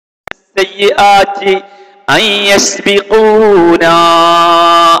യഅമലൂനസ്സയ്യിആതി അൻ യസ്ബിഖൂനാ.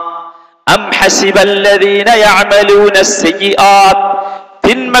 അം ഹസിബല്ലദീന യഅമലൂനസ്സയ്യിആത്.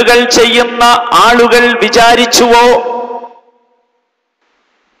 തിന്മകൾ ചെയ്യുന്ന ആളുകൾ വിചാരിച്ചുവോ?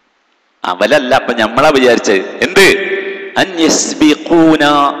 അവലല്ല, അപ്പൊ നമ്മളാ വിചാരിച്ചത്. എന്ത്? അൻ യസ്ബിഖൂന,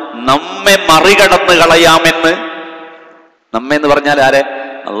 നമ്മെ മറികടന്ന് കളയാമെന്ന്. നമ്മെ എന്ന് പറഞ്ഞാൽ ആരെ?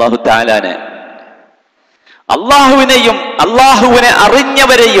 അല്ലാഹു തആലാനെ. അള്ളാഹുവിനെയും അള്ളാഹുവിനെ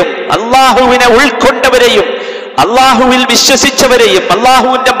അറിഞ്ഞവരെയും അള്ളാഹുവിനെ ഉൾക്കൊണ്ടവരെയും അള്ളാഹുവിൽ വിശ്വസിച്ചവരെയും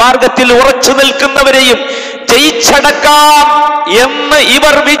അള്ളാഹുവിന്റെ മാർഗത്തിൽ ഉറച്ചു നിൽക്കുന്നവരെയും ജയിച്ചടക്കാം എന്ന്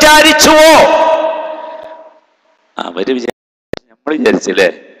ഇവർ വിചാരിച്ചുവോ? അവര് നമ്മൾ വിചാരിച്ചില്ലേ?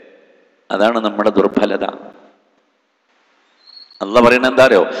 അതാണ് നമ്മുടെ ദുർബലത. അല്ലാഹ് പറയുന്നത് എന്താ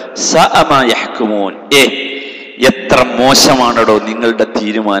അറിയോ? സഅമാ യഹ്കുമൂൻ. എത്ര മോശമാണോ നിങ്ങളുടെ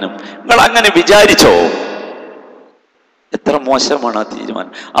തീരുമാനം. നിങ്ങൾ അങ്ങനെ വിചാരിച്ചോ? എത്ര മോശമാണ് ആ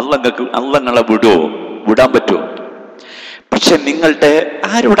തീരുമാനം. അല്ലാഹ് നിങ്ങളെ വിടുവോ? വിടാൻ പറ്റുമോ? പക്ഷെ നിങ്ങളുടെ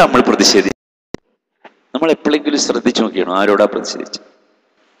ആരോടാ നമ്മൾ പ്രതിഷേധിച്ചു? നമ്മൾ എപ്പോഴെങ്കിലും ശ്രദ്ധിച്ചു നോക്കിയാണോ ആരോടാ പ്രതിഷേധിച്ചു?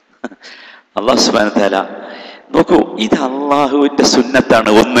 അല്ലാഹു സുബ്ഹാനഹു വ തആല നോക്കൂ, ഇത് അള്ളാഹുവിന്റെ സുന്നത്താണ്.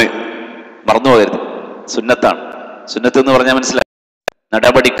 ഒന്ന്, മറന്നു പോകരുത്, സുന്നത്താണ്. സുന്നത്ത് എന്ന് പറഞ്ഞാൽ മനസ്സിലായി,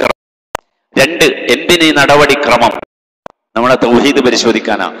 നടപടിക്രമം. രണ്ട്, എന്തിനീ നടപടിക്രമം? നമ്മളെ തൗഹീദ്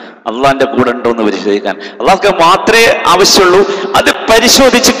പരിശോധിക്കാനാ, അള്ളാഹിന്റെ കൂടെ ഉണ്ടോ എന്ന് പരിശോധിക്കാൻ. അള്ളാഹ്ക്ക് മാത്രമേ ആവശ്യമുള്ളൂ. അത്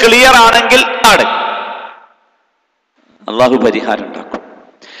പരിശോധിച്ച് ക്ലിയർ ആണെങ്കിൽ ആണ് അള്ളാഹു പരിഹാരം ഉണ്ടാക്കും.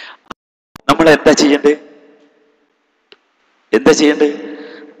 നമ്മൾ എന്താ ചെയ്യണ്ടേ?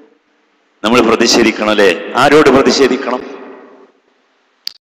 നമ്മൾ പ്രതിഷേധിക്കണം അല്ലേ? ആരോട് പ്രതിഷേധിക്കണം?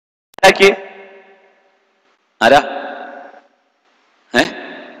 ആരാ?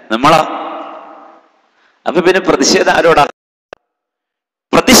 നമ്മളാ? അപ്പൊ പിന്നെ പ്രതിഷേധം ആരോടാ?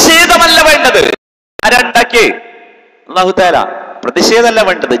 പ്രതിഷേധമല്ല വേണ്ടത്. ആരാ ഉണ്ടാക്കിയേ? അല്ലാഹു തആല. പ്രതിഷേധമല്ല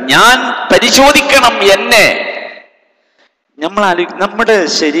വേണ്ടത്. ഞാൻ പരിശോധിക്കണം എന്നെ. നമ്മുടെ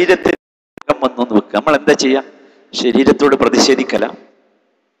ശരീരത്തിൽ വന്നു വെക്കുക. നമ്മൾ എന്താ ചെയ്യാ? ശരീരത്തോട് പ്രതിഷേധിക്കല.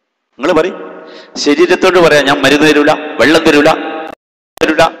 നിങ്ങൾ പറയും, ശരീരത്തോട് പറയാം ഞാൻ മരുന്ന് തരൂല, വെള്ളം തരൂല,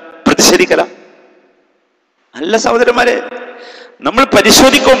 പ്രതിഷേധിക്കല. അല്ല സഹോദരന്മാരെ, നമ്മൾ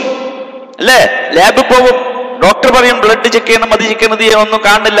പരിശോധിക്കും അല്ലേ? ലാബിൽ പോകും, ഡോക്ടർ പറയും ബ്ലഡ് ചെക്ക് ചെയ്യണം, അത് ചെക്ക് ചെയ്യണം, ഒന്നും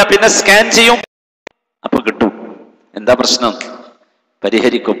കാണില്ല, പിന്നെ സ്കാൻ ചെയ്യും, അപ്പൊ കിട്ടും. എന്താ പ്രശ്നം?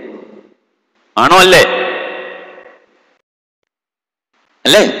 പരിഹരിക്കും. ആണോ? അല്ലേ?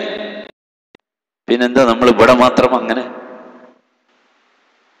 പിന്നെന്താ നമ്മൾ ഇവിടെ മാത്രം അങ്ങനെ?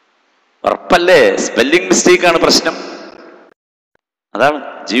 ഉറപ്പല്ലേ? സ്പെല്ലിംഗ് മിസ്റ്റേക്കാണ് പ്രശ്നം. അതാണ്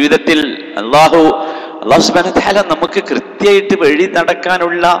ജീവിതത്തിൽ അല്ലാഹു സുബ്ഹാനഹു വ തആല നമുക്ക് കൃത്യമായിട്ട് വഴി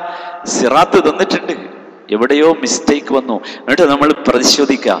നടക്കാനുള്ള സിറാത്ത് തന്നിട്ടുണ്ട്. എവിടെയോ മിസ്റ്റേക്ക് വന്നു, എന്നിട്ട് നമ്മൾ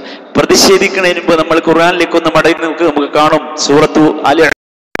പ്രതിഷേധിക്കുന്നതിന് മുമ്പ് നമ്മൾ ഖുർആനിലേക്ക് ഒന്ന് മടങ്ങി നോക്ക്. നമുക്ക് കാണും, സൂറത്തു ആലി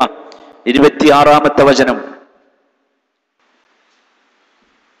 26-ാമത്തെ വചനം.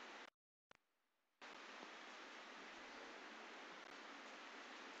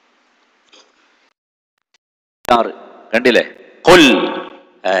 കണ്ടില്ലേ? ഖുൽ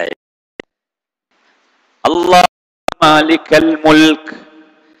അല്ലാഹു മാലിക്കൽ മുൽക്ക്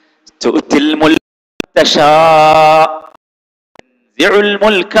തു'തിൽ മുൽക തശാ തൻസിഉൽ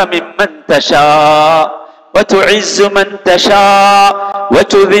മുൽക മിമ്മൻ തശാ വതുഇസ്സു മൻ തശാ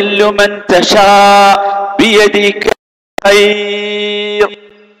വതുദില്ലു മൻ തശാ ബിയദിക ഖൈർ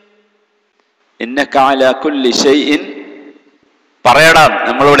ഇന്നക അലാ കുല്ലി ഷൈഇൻ. പറയടാ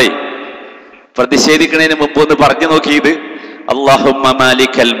നമ്മളോട് പ്രതിഷേധിക്കുന്നതിന് മുമ്പ് ഒന്ന് പറഞ്ഞു നോക്കിയത്. അല്ലാഹുമ്മ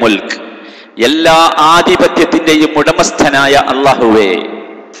മാലിക്കൽ മുൽക്ക്, എല്ലാ ആധിപത്യത്തിന്റെയും ഉടമസ്ഥനായ അല്ലാഹുവേ.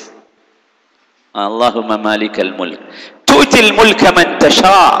 അല്ലാഹുമ്മ മാലിക്കൽ മുൽക്ക് തു'തിൽ മുൽക മൻ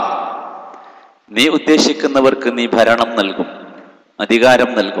തശാ, നീ ഉദ്ദേശിക്കുന്നവർക്ക് നീ ഭരണം നൽകും, അധികാരം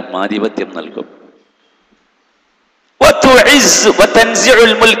നൽകും, ആധിപത്യം നൽകും. വതുഇസ്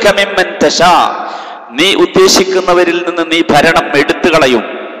വതൻസിഉൽ മുൽക മിമ്മൻ തശാ, നീ ഉദ്ദേശിക്കുന്നവരിൽ നിന്ന് നീ ഭരണം എടുത്തു കളയും.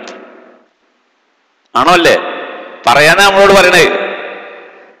 ആണോ? അല്ലേ? പറയാനാ നമ്മളോട് പറയണേ.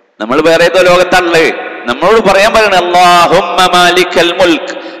 നമ്മൾ വേറെ ഏതോ ലോകത്താണല്ലേ. നമ്മളോട് പറയാൻ പറയണേ, അല്ലാഹുമ്മ മാലിക്കൽ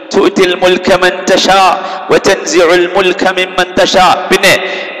മുൽക്ക് തു'തിൽ മുൽക മൻ തശാ വതൻസിഉൽ മുൽക മിമ്മൻ തശാ, പിന്നെ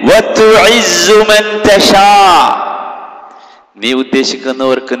വതുഇസ്സു മൻ തശാ, നീ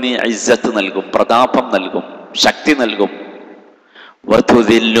ഉദ്ദേശിക്കുന്നവർക്ക് നീ ഇസ്സത്ത് നൽകും, പ്രതാപം നൽകും, ശക്തി നൽകും.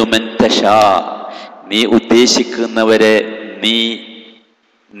 വതുദില്ലു മൻ തശാ, നീ ഉദ്ദേശിക്കുന്നവരെ നീ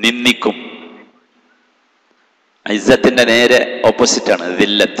നിന്ദിക്കും. ഇസ്സത്തിന്റെ നേരെ ഓപ്പോസിറ്റാണ്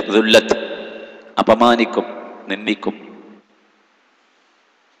ദുല്ലത്ത്. അപമാനിക്കും, നിന്ദിക്കും.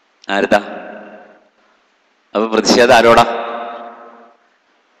 ആരുതാ? അപ്പൊ പ്രതിഷേധം ആരോടാ?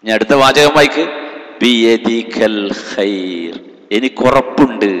 ഞാൻ അടുത്ത വാചകം വായിക്ക്. ബിയദികൽ ഖൈർ,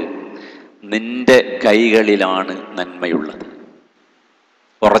 എനിക്കുറപ്പുണ്ട് നിന്റെ കൈകളിലാണ് നന്മയുള്ളത്.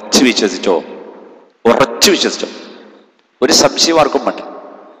 ഉറച്ചു വിശ്വസിച്ചോ? ഒരു സംശയം ആർക്കും വേണ്ട.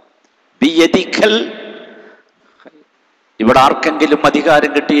 ബിയദികൽ, ഇവിടെ ആർക്കെങ്കിലും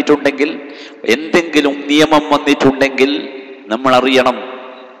അധികാരം കിട്ടിയിട്ടുണ്ടെങ്കിൽ, എന്തെങ്കിലും നിയമം വന്നിട്ടുണ്ടെങ്കിൽ നമ്മൾ അറിയണം,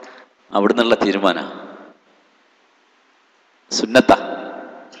 അവിടുന്നുള്ള തീരുമാന സുന്നത്ത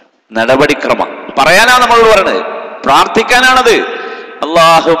നടപടിക്രമ. പറയാനാ നമ്മളോട് പറയണത്, പ്രാർത്ഥിക്കാനാണത്.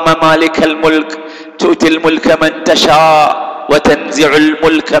 അല്ലാഹുമ്മ മാലിക്കൽ മുൽക്ക് തു'തിൽ മുൽക മൻ തശാ വതൻസിഉൽ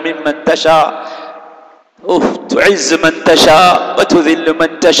മുൽക മിമ്മൻ തശാ തുഇസ്സു മൻ തശാ വതുദില്ലു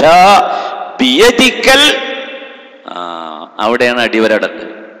മൻ തശാ ബിയദികൽ. അവിടെയാണ് അടിവരടത്.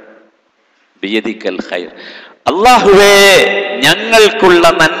 ബിയദിക്കൽ ഖൈർ. അല്ലാഹുവേ, ഞങ്ങൾക്കുള്ള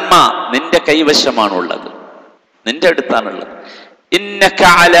നന്മ നിന്റെ കൈവശമാണുള്ളത്, നിന്റെ അടുത്താണുള്ളത്. ഇന്നക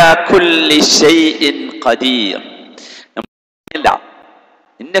അലാ കുല്ലി ശൈഇൻ ഖദീർ.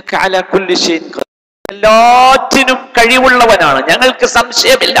 ഇന്നക അലാ കുല്ലി ശൈഇൻ ഖദീർ, എല്ലാറ്റിനും കഴിവുള്ളവനാണ്, ഞങ്ങൾക്ക്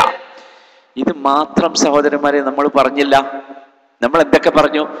സംശയമില്ല. ഇത് മാത്രം സഹോദരന്മാരെ നമ്മൾ പറഞ്ഞില്ല. നമ്മൾ എന്തൊക്കെ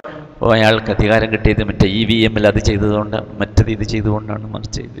പറഞ്ഞു? അയാൾക്ക് അധികാരം കിട്ടിയത് മറ്റേ EVM-ൽ അത് ചെയ്തതുകൊണ്ട്, മറ്റത് ഇത് ചെയ്തുകൊണ്ടാണ്,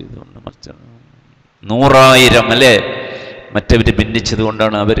 മറിച്ച് ചെയ്തുകൊണ്ട്, മറിച്ച് 100,000 അല്ലേ, മറ്റവര് ഭിന്നിച്ചത്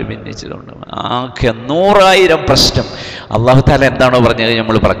കൊണ്ടാണ്, അവര് ഭിന്നിച്ചത് കൊണ്ടാണ്, ആകെ 100,000 പ്രശ്നം. അല്ലാഹു തആല എന്താണോ പറഞ്ഞത്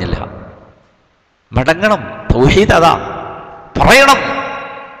നമ്മൾ പറഞ്ഞില്ല. മടങ്ങണം, തൗഹീദ് അതാ, പറയണം.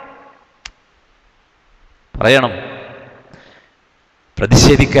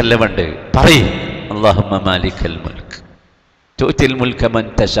 പ്രതിഷേധിക്കല്ല വേണ്ട, പറയ്. അല്ലാഹുമ്മ മാലിക്കൽ മുൽക്ക് തുഅ്തിൽ മുൽക മൻ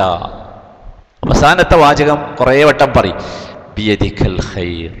തശാ. അവസാനത്തെ വാചകം കുറേ വട്ടം പറയും. ബിയദിക്കൽ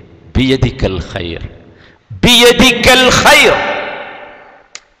ഖൈർ, ബിയദിക്കൽ ഖൈർ, ബിയദിക്കൽ ഖൈർ.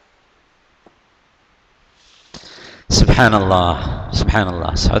 സുബ്ഹാനല്ലാഹ്,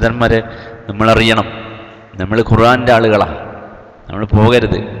 സുബ്ഹാനല്ലാഹ്. സഹോദരന്മാരെ, നമ്മളറിയണം, നമ്മൾ ഖുർആന്റെ ആളുകളാണ്. നമ്മൾ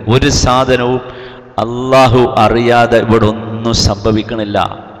പോകരുത്. ഒരു സാധനവും അള്ളാഹു അറിയാതെ ഇവിടെ ഒന്നും സംഭവിക്കണില്ല.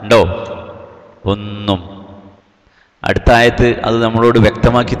 ഉണ്ടോ? ഒന്നും. അടുത്ത ആയത്ത് അത് നമ്മളോട്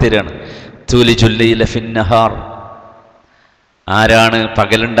വ്യക്തമാക്കി തരികയാണ്. തുലിജുൽ ലൈല ഫിന്നഹാർ. ആരാണ്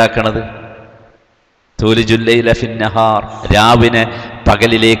പകലുണ്ടാക്കണത്? തുലിജുൽ ലൈല ഫിന്നഹാർ, രാവിനെ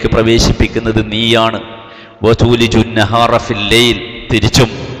പകലിലേക്ക് പ്രവേശിപ്പിക്കുന്നത് നീയാണ്. വതുലിജുൻ നഹാറ ഫിൽ ലൈൽ, തിരിച്ചും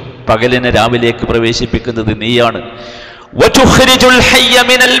പകലിനെ രാവിലേക്ക് പ്രവേശിപ്പിക്കുന്നത് നീയാണ്. വതുഖ്രിജുൽ ഹയ്യ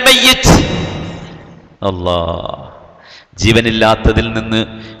മിനൽ മയ്യിത്ത്, അല്ലാഹ്, ജീവനില്ലാത്തതിൽ നിന്ന്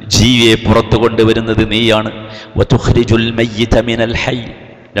ജീവിയെ പുറത്തു കൊണ്ടുവരുന്നത് നീയാണ്. വതുഖ്രിജുൽ മയ്യിത മിനൽ ഹയ്യ്,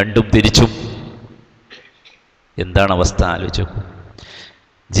 രണ്ടും തിരിച്ചും. എന്താണ് അവസ്ഥ ആലോചിച്ചു.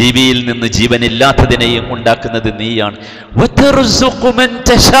 ജീവിയിൽ നിന്ന് ജീവനില്ലാത്തതിനെയും ഉണ്ടാക്കുന്നത് നീയാണ്. വതർസുഖു മൻ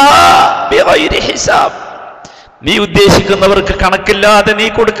തശാ ബിഗൈരി ഹിസാബ്, നീ ഉദ്ദേശിക്കുന്നവർക്ക് കണക്കില്ലാതെ നീ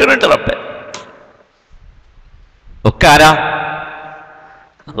കൊടുക്കുന്നുണ്ട് റബ്ബേ. ഒക്കെ ആരാ?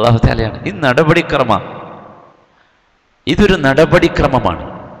 അല്ലാഹു തആലയാണ്. ഈ നടപടിക്രമം, ഇതൊരു നടപടിക്രമമാണ്.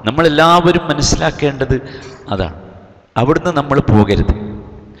 നമ്മളെല്ലാവരും മനസ്സിലാക്കേണ്ടത് അതാണ്. അവിടുന്ന് നമ്മൾ പോകരുത്.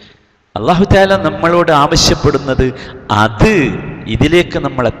 അല്ലാഹു തആല നമ്മളോട് ആവശ്യപ്പെടുന്നത് അത് ഇതിലേക്ക്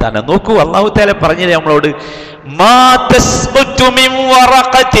നമ്മൾ എത്താൻ. നോക്കൂ, അല്ലാഹു തആല പറഞ്ഞില്ലേ നമ്മളോട്, മാ തസ്ബുതു മിൻ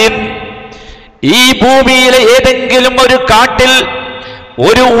വറഖത്തിൻ, ഈ ഭൂമിയിലെ ഏതെങ്കിലും ഒരു കാട്ടിൽ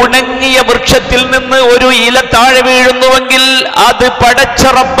ഒരു ഉണങ്ങിയ വൃക്ഷത്തിൽ നിന്ന് ഒരു ഇല താഴെ വീഴുന്നുവെങ്കിൽ അത് പടച്ച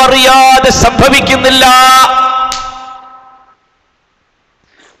റബ്ബറിയാതെ സംഭവിക്കുന്നില്ല.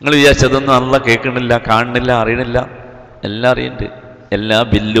 നിങ്ങൾ വിചാരിച്ചതൊന്നും അല്ല കേൾക്കണില്ല, കാണുന്നില്ല, അറിയണില്ല. എല്ലാം അറിയുന്നുണ്ട്. എല്ലാ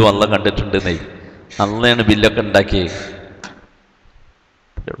ബില്ലും അല്ല കണ്ടിട്ടുണ്ട്. അള്ളയാണ് ബില്ലൊക്കെ ഉണ്ടാക്കിയത്.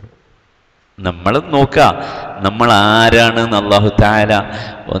 നമ്മൾ നോക്കുക, നമ്മൾ ആരാണെന്ന് അല്ലാഹു തആല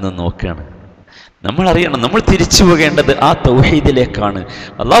ഒന്ന് നോക്കുകയാണ്. നമ്മൾ അറിയണം, നമ്മൾ തിരിച്ചു പോകേണ്ടത് ആ തൗഹീദിലേക്കാണ്.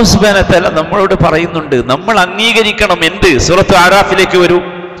 അല്ലാഹു സുബ്ഹാനഹു വ തആല നമ്മളോട് പറയുന്നുണ്ട്, നമ്മൾ അംഗീകരിക്കണം. എന്ത്? സൂറത്ത് ആറാഫിലേക്ക് വരൂ.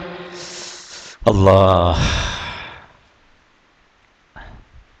 അല്ലാഹ്,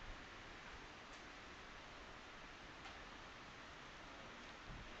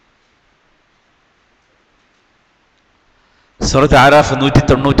 സൂറത്ത് ആറാഫ്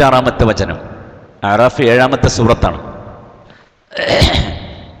 196-ാമത്തെ വചനം. ആറാഫ് 7-ാമത്തെ സൂറത്താണ്.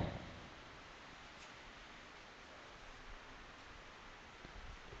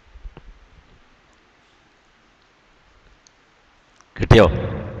 കിട്ടിയോ?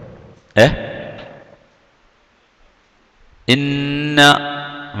 ഇന്ന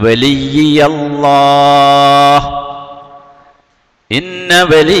വലിയല്ലാഹ്, ഇന്ന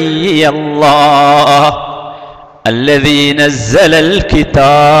വലിയല്ലാഹ് الذي نزل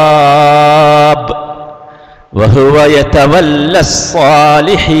الكتاب وهو يتولى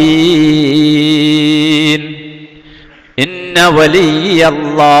الصالحين. إن ولي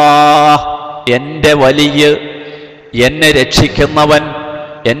الله, എൻ്റെ വലിയ, എന്നെ രക്ഷിക്കുന്നവൻ,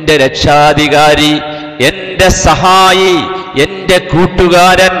 എൻ്റെ രക്ഷാധികാരി, എൻ്റെ സഹായി, എൻ്റെ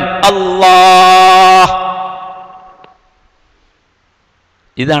കൂട്ടുകാരൻ അല്ലാഹ്.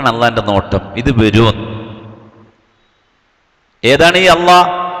 ഇതാണ് അള്ളാന്റെ നോട്ടം. ഇത് വരുമെന്ന്. ഏതാണ് ഈ അല്ലാഹ്?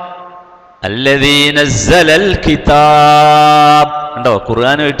 അല്ലദീ നസ്സലൽ കിതാബ്. ഉണ്ടോ?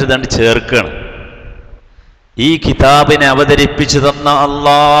 ഖുർആനുമായിട്ട് ഇതാണ്ട് ചേർക്കുകയാണ്. ഈ കിതാബിനെ അവതരിപ്പിച്ചു തന്ന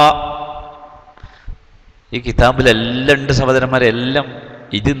അല്ലാഹ്. ഈ കിതാബിലെല്ലാം ഉണ്ട് സഹോദരന്മാരെല്ലാം.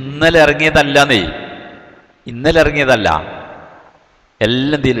 ഇത് ഇന്നലെ ഇറങ്ങിയതല്ലാന്നേ, ഇന്നലെ ഇറങ്ങിയതല്ല,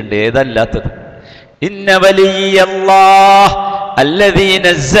 എല്ലാം ഇതിലുണ്ട്. ഏതല്ലാത്തത്? ഇന്ന വലിയല്ലാഹ് അല്ലദീ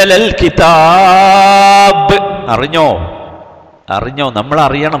നസ്സലൽ കിതാബ്. അറിഞ്ഞോ? അറിഞ്ഞോ? നമ്മൾ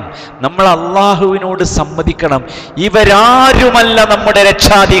അറിയണം, നമ്മൾ അള്ളാഹുവിനോട് സമ്മതിക്കണം. ഇവരാരുമല്ല നമ്മുടെ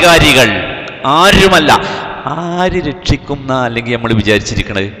രക്ഷാധികാരികൾ, ആരുമല്ല. ആര് രക്ഷിക്കുന്ന അല്ലെങ്കിൽ നമ്മൾ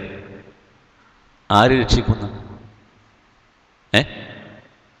വിചാരിച്ചിരിക്കണത്? ആര് രക്ഷിക്കുന്ന?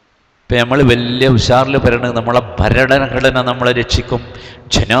 ഇപ്പം നമ്മൾ വലിയ ഉഷാറിൽ പറയണത് നമ്മളെ ഭരണഘടന നമ്മളെ രക്ഷിക്കും,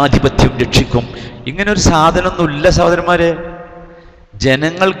 ജനാധിപത്യം രക്ഷിക്കും. ഇങ്ങനൊരു സാധനമൊന്നും ഇല്ല സഹോദരന്മാരെ.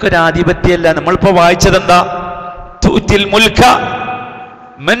 ജനങ്ങൾക്കൊരാധിപത്യമല്ല. നമ്മളിപ്പോൾ വായിച്ചതെന്താ? തൂത്തിൽ മുൽക്ക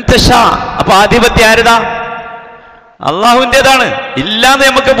മൻ തശാ. അപ്പൊ ആധിപത്യം ആരുതാ? അള്ളാഹുവിൻ്റെതാണ്. ഇല്ലാന്ന്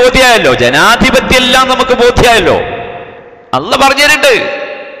നമുക്ക് ബോധ്യമായല്ലോ. ജനാധിപത്യം ഇല്ലാന്ന് നമുക്ക് ബോധ്യമായല്ലോ. അള്ളാഹ് പറഞ്ഞിട്ടുണ്ട്,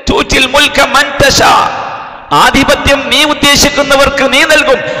 തൂത്തിൽ മുൽക്ക മൻ തശാ. ആധിപത്യം നീ ഉദ്ദേശിക്കുന്നവർക്ക് നീ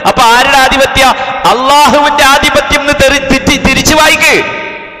നൽകും. അപ്പൊ ആരുടെ ആധിപത്യ? അള്ളാഹുവിന്റെ ആധിപത്യം തിരിച്ചു വായിക്ക്.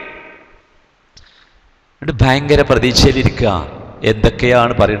 ഭയങ്കര പ്രതീക്ഷയിലിരിക്കുക.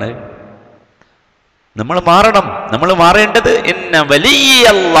 എന്തൊക്കെയാണ് പറയണത്? നമ്മൾ മാറണം. നമ്മൾ മാറേണ്ടത് ഇന്ന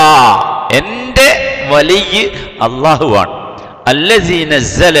വലിയല്ലാ, എന്റെ വലിയ അള്ളാഹുവാണ്. അല്ലസീ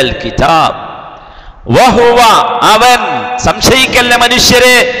നസ്സലൽ കിതാബ് വഹുവ, അവൻ, സംശയിക്കല്ല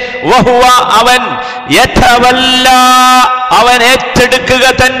മനുഷ്യരെ, വഹുവ അവൻ, യതവല്ല, അവൻ ഏറ്റെടുക്കുക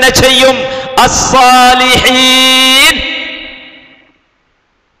തന്നെ ചെയ്യും, അസ്സാലിഹീൻ.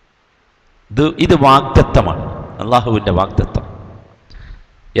 ഇത് വാഗ്ദത്തമാണ്, അള്ളാഹുവിന്റെ വാഗ്ദത്തം.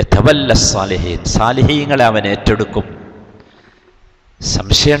 യതവല്ല സ്സാലിഹീൻ, സാലിഹീങ്ങളെ അവൻ ഏറ്റെടുക്കും.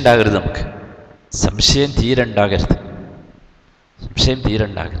 സംശയം ഉണ്ടാകരുത് നമുക്ക്. സംശയം തീരെ ഉണ്ടാകരുത്.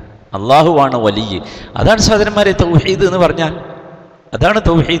 അള്ളാഹുവാണ് വലിയ. അതാണ് സഹോദരന്മാരെ തൗഹീദ് എന്ന് പറഞ്ഞാൽ. അതാണ്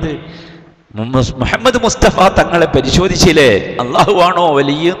തൗഹീദ്. മുഹമ്മദ് മുസ്തഫ തങ്ങളെ പരിശോധിച്ചില്ലേ? അള്ളാഹുവാണോ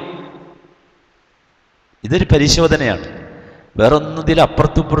വലിയ? ഇതൊരു പരിശോധനയാണ്. വേറൊന്നും ഇതിൽ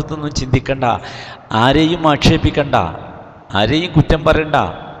അപ്പുറത്തും ഇപ്പുറത്തൊന്നും ചിന്തിക്കണ്ട, ആരെയും ആക്ഷേപിക്കണ്ട, ആരെയും കുറ്റം പറയണ്ട.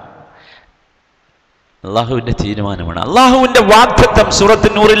 അള്ളാഹുവിന്റെ തീരുമാനമാണ്, അള്ളാഹുവിന്റെ വാഗ്ദത്തം. സൂറത്ത്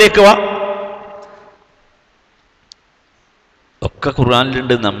നൂറിലേക്ക് വാ. ഒക്കെ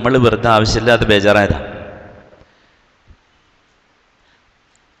ഖുർആനിലുണ്ട്. നമ്മൾ വെറുതെ ആവശ്യമില്ലാതെ ബേജാറായതാ.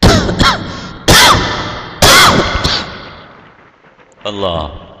 അല്ലാഹ്.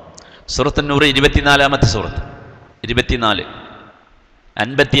 സൂറത്ത് നൂറ് 24-ാമത്തെ സൂറത്ത്, 24,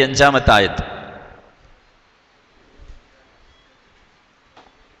 55-ാമത്തെ ആയത്ത്.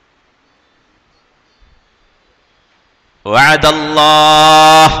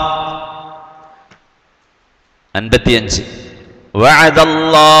 വഅദല്ലാഹ് 55.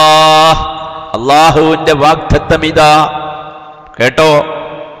 വഅദല്ലാഹ്, അല്ലാഹുവിന്റെ വാഗ്ദത്തം ഇതാ. കേട്ടോ,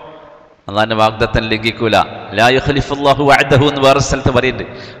 അള്ളാഹിന്റെ വാഗ്ദത്തം ലംഘിക്കൂല. ലാ യുഖ്ലിഫുല്ലാഹു വഅദഹു എന്ന് വേറെ സ്ഥലത്ത് പറയുന്നുണ്ട്.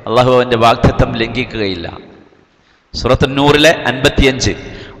 അള്ളാഹു അവന്റെ വാഗ്ദത്തം ലംഘിക്കുകയില്ല. സൂറത്ത് നൂറിലെ 55.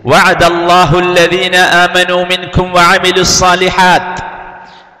 വഅദല്ലാഹു അല്ലദീന ആമനൂ മിൻകും വഅമിലുസ് സാലിഹാത്ത്,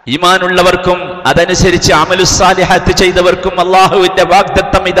 ഈമാനുള്ളവർക്കും അതനുസരിച്ച് അമലുസ്സാലിഹാത്ത് ചെയ്തവർക്കും അള്ളാഹുവിന്റെ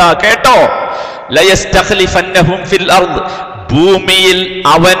വാഗ്ദത്തം ഇതാ. കേട്ടോ, ലയസ്തഖ്ലിഫന്നഹും ഫിൽ അർദ്, ഭൂമിയിൽ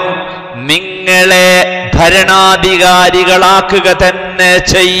അവൻ നിങ്ങളെ ഭരണാധികാരികളാക്കുക തന്നെ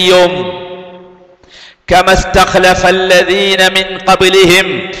ചെയ്യും. കമസ്തഖ്ലഫല്ലദീന മിൻ ഖബ്ലിഹിം,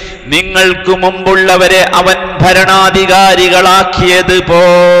 നിങ്ങൾക്ക് മുമ്പുള്ളവരെ അവൻ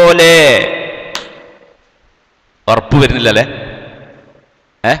ഭരണാധികാരികളാക്കിയതുപോലെ. ഉറപ്പ് വരുന്നില്ലല്ലേ?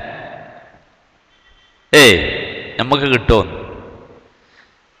 നമുക്ക് കിട്ടുമെന്ന്.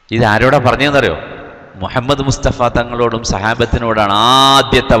 ഇതാരോടാ പറഞ്ഞതെന്നറിയോ? മുഹമ്മദ് മുസ്തഫ തങ്ങളോടും സഹാബത്തിനോടാണ്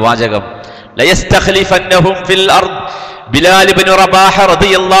ആദ്യത്തെ വാചകം. ലയസ്തഖ്ലിഫന്നഹും ഫിൽ അർദ്. ബിലാൽ ഇബ്നു റബാഹ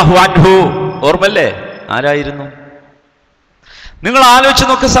റളിയല്ലാഹു അൻഹു, ഓർമ്മല്ലേ? ആരായിരുന്നു? നിങ്ങൾ ആലോചിച്ച്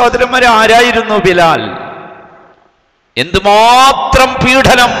നോക്ക് സഹോദരന്മാരെ, ആരായിരുന്നു ബിലാൽ? എന്തുമാത്രം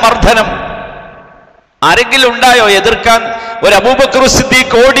പീഡനം, മർദ്ദനം. ആരെങ്കിലും ഉണ്ടായോ എതിർക്കാൻ? ഒരു അബൂബക്കർ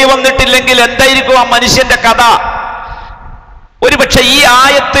സിദ്ദീഖ് ഓടി വന്നിട്ടില്ലെങ്കിൽ എന്തായിരിക്കും ആ മനുഷ്യന്റെ കഥ? ഒരുപക്ഷെ ഈ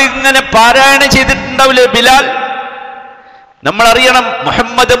ആയത്ത് ഇങ്ങനെ പാരായണം ചെയ്തിട്ടുണ്ടാവില്ലേ ബിലാൽ? നമ്മൾ അറിയണം,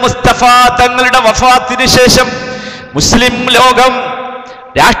 മുഹമ്മദ് മുസ്തഫ തങ്ങളുടെ വഫാത്തിന് ശേഷം മുസ്ലിം ലോകം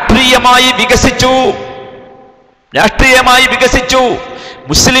രാഷ്ട്രീയമായി വികസിച്ചു.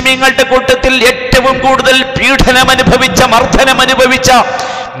 മുസ്ലിമീങ്ങളുടെ കൂട്ടത്തിൽ ഏറ്റവും കൂടുതൽ പീഡനമനുഭവിച്ച, മർദ്ദനമനുഭവിച്ച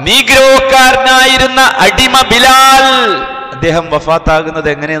നീഗ്രോക്കാരനായിരുന്ന അടിമ ബിലാൽ, അദ്ദേഹം വഫാത്താകുന്നത്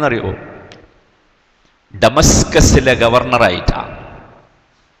എങ്ങനെയെന്നറിയോ? ഡമസ്കസിലെ ഗവർണറായിട്ടാണ്.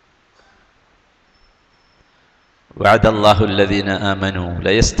 വഅദല്ലാഹു അല്ലദീന ആമനൂ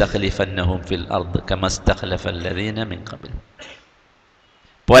ലയസ്തഖ്ലിഫന്നഹും ഫിൽ അർദ് കമസ്തഖ്ലഫല്ലദീന മിൻ ഖബ്ൽ.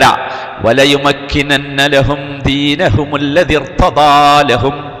 പോരാ, വലയുമക്കിനന്ന ലഹും ദീനഹുമുല്ലദി ഇർതദാ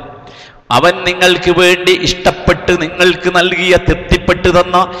ലഹും, അവൻ നിങ്ങൾക്ക് വേണ്ടി ഇഷ്ടപ്പെട്ട് നിങ്ങൾക്ക് നൽകിയ, തൃപ്തിപ്പെട്ടു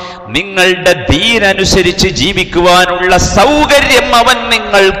തന്ന നിങ്ങളുടെ ദീനനുസരിച്ച് ജീവിക്കുവാനുള്ള സൗകര്യം അവൻ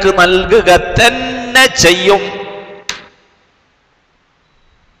നിങ്ങൾക്ക് നൽകുക തന്നെ ചെയ്യും.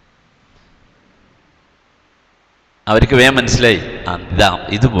 അവർക്ക് വേഗം മനസ്സിലായി, എന്താ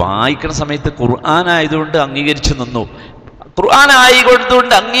ഇത് വായിക്കുന്ന സമയത്ത് ഖുർആൻ ആയതുകൊണ്ട് അംഗീകരിച്ചു നിന്നു. ഖുർആൻ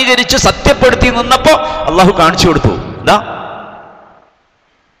ആയതുകൊണ്ട് അംഗീകരിച്ച് സത്യപ്പെടുത്തി നിന്നപ്പോ അള്ളാഹു കാണിച്ചു കൊടുത്തു. എന്താ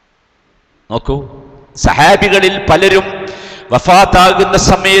നോക്കൂ, സഹാബികളിൽ പലരും വഫാത്താകുന്ന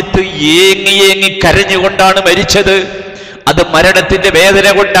സമയത്ത് ഏങ്ങി ഏങ്ങി കരഞ്ഞുകൊണ്ടാണ് മരിച്ചത്. അത് മരണത്തിന്റെ വേദന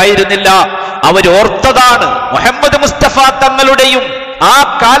കൊണ്ടായിരുന്നില്ല, അവരോർത്തതാണ്. മുഹമ്മദ് മുസ്തഫ തങ്ങളുടെയും ആ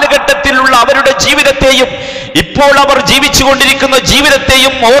കാലഘട്ടത്തിലുള്ള അവരുടെ ജീവിതത്തെയും ഇപ്പോൾ അവർ ജീവിച്ചുകൊണ്ടിരിക്കുന്ന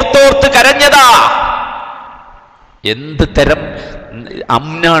ജീവിതത്തെയും ഓർത്തോർത്ത് കരഞ്ഞതാ. എന്ത് തരം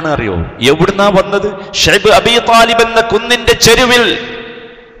അമ്നാണ് അറിയോ? എവിടുന്നാ വന്നത്? ഷൈബ് അബീ താലിബ് എന്ന കുന്നിന്റെ ചെരുവിൽ.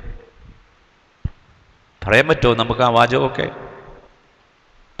 പറയാൻ പറ്റുമോ നമുക്ക് ആ വാചകമൊക്കെ?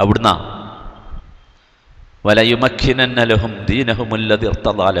 അവിടുന്നാ. വലയുമഖിനന്ന ലഹും ദീനഹും അല്ലദീ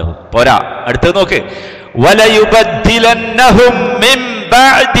ഇർതദാ ലഹും. പോരാ, അടുത്തത് നോക്ക്. വലയുബദ്ദിലന്നഹും മിൻ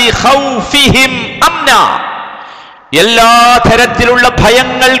ബഅദി ഖൗഫിഹിം അംനാ. എല്ലാ തരത്തിലുള്ള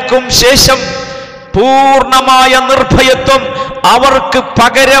ഭയങ്ങൾക്കും ശേഷം പൂർണ്ണമായ നിർഭയത്വം അവർക്ക്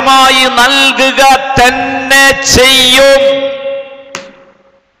പകരമായി നൽകുക തന്നെ ചെയ്യും.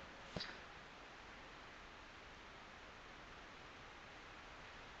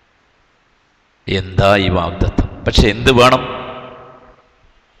 എന്താ ഈ വാഗ്ദത്തം? പക്ഷെ എന്ത് വേണം?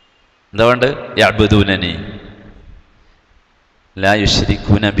 എന്താ വേണ്ടത്? യഅ്ബുദൂനനി ലാ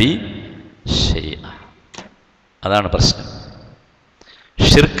യുശ്രികൂന ബി ശൈഅ. അതാണ് പ്രശ്നം.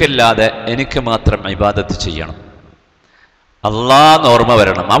 ഷിർക്കില്ലാതെ എനിക്ക് മാത്രം ഇബാദത്ത് ചെയ്യണം, അള്ളാഹ് ഓർമ്മ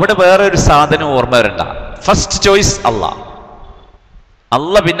വരണം. അവിടെ വേറെ ഒരു സാധനം ഓർമ്മ വരണ്ട. ഫസ്റ്റ് ചോയ്സ് അള്ളാഹ്.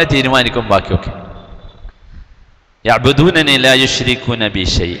 അള്ളാഹ് പിന്നെ തീരുമാനിക്കും ബാക്കിയൊക്കെ. യഅ്ബുദൂനനി ലാ യുശ്രികൂന ബി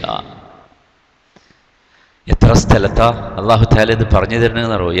ശൈഅ. എത്ര സ്ഥലത്താ അള്ളാഹു തആല ഇത് പറഞ്ഞു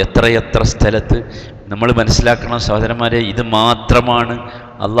തരണമെന്ന് അറിയോ? എത്ര സ്ഥലത്ത് നമ്മൾ മനസ്സിലാക്കണം സഹോദരന്മാരെ. ഇത് മാത്രമാണ്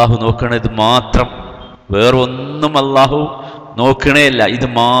അള്ളാഹു നോക്കണത്, ഇത് മാത്രം. വേറൊന്നും അള്ളാഹു നോക്കണേയില്ല, ഇത്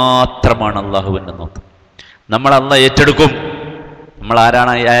മാത്രമാണ് അള്ളാഹുവിൻ്റെ നോക്ക്. നമ്മൾ അള്ളാഹ് ഏറ്റെടുക്കും. നമ്മൾ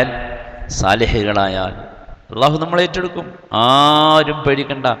ആരാണായാൽ, സാലിഹികളായാൽ അള്ളാഹു നമ്മളെ ഏറ്റെടുക്കും. ആരും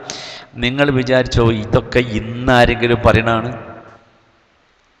പേടിക്കണ്ട. നിങ്ങൾ വിചാരിച്ചോ ഇതൊക്കെ ഇന്നാരെങ്കിലും പറയണാണ്?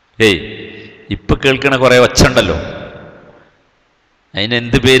 ഇപ്പൊ കേൾക്കണ കുറെ ഒച്ച ഉണ്ടല്ലോ,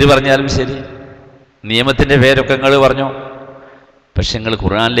 അതിനെന്ത് പേര് പറഞ്ഞാലും ശരി, നിയമത്തിൻ്റെ പേരൊക്കെ നിങ്ങൾ പറഞ്ഞോ. പക്ഷെ നിങ്ങൾ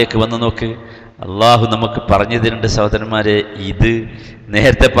ഖുർആനിലേക്ക് വന്ന് നോക്ക്. അള്ളാഹു നമുക്ക് പറഞ്ഞു തരുന്നുണ്ട് സഹോദരന്മാരെ. ഇത്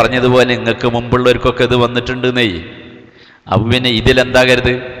നേരത്തെ പറഞ്ഞതുപോലെ നിങ്ങൾക്ക് മുമ്പുള്ളവർക്കൊക്കെ ഇത് വന്നിട്ടുണ്ട് നെയ്. അപ്പൊ പിന്നെ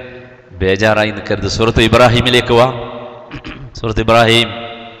ഇതിലെന്താകരുത്, ബേജാറായി നിൽക്കരുത്. സൂറത്ത് ഇബ്രാഹിമിലേക്ക് വാ. സൂറത്ത്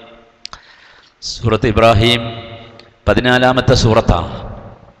ഇബ്രാഹിം 14-ാമത്തെ സൂറത്താ.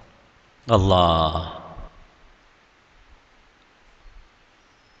 അല്ലാഹ്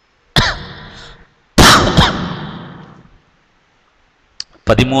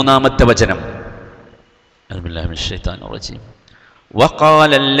 13-ാമത്തെ വചനം.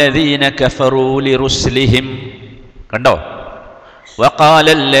 വഖാലല്ലദീന കഫറൂ ലിറുസുലിഹിം. കണ്ടോ?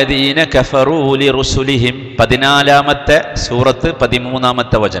 വഖാലല്ലദീന കഫറൂ ലിറുസുലിഹിം. 14-ാമത്തെ സൂറത്ത്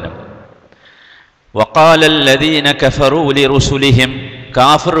 13-ാമത്തെ വചനം. വഖാലല്ലദീന കഫറൂ ലിറുസുലിഹിം.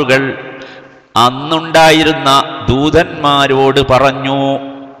 കാഫിറുകൾ അന്നുണ്ടായിരുന്ന ദൂതന്മാരോട് പറഞ്ഞു.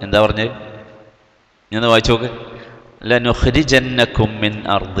 എന്താ പറഞ്ഞത്? ഞാൻ വായിച്ചു നോക്ക്. ലനുഖ്രിജന്നകും മിൻ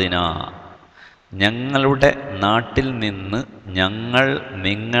അർദിനാ. ഞങ്ങളുടെ നാട്ടിൽ നിന്ന് ഞങ്ങൾ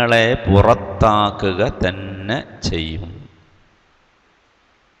നിങ്ങളെ പുറത്താക്കുക തന്നെ ചെയ്യും.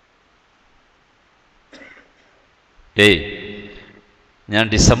 ഞാൻ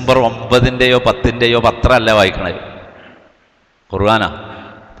ഡിസംബർ 9-ന്റെയോ 10-ന്റെയോ പത്രമല്ല വായിക്കണത്, ഖുർആനാ.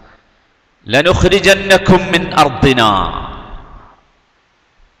 ലനുഖ്രിജന്നകും മിൻ അർദിനാ.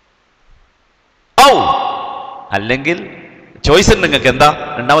 ഔ അല്ലെങ്കിൽ ചോയ്സ് ഉണ്ട് നിങ്ങൾക്ക്. എന്താ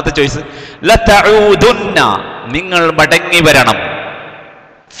രണ്ടാമത്തെ ചോയ്സ്? ലതഊദുന്ന. നിങ്ങൾ മടങ്ങി വരണം.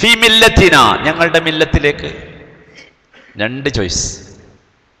 ഫീ മില്ലത്തിന. ഞങ്ങളുടെ മില്ലത്തിലേക്ക്. രണ്ട് ചോയ്സ്.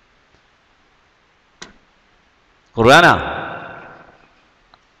 ഖുർആനാ.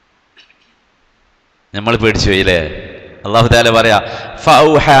 നമ്മൾ പേടിച്ചു പോയില്ലേ? അല്ലാഹു തആല പറയാ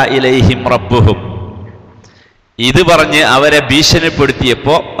ഫൗഹാ ഇലൈഹിം റബ്ബുഹും. ഇത് പറഞ്ഞ് അവരെ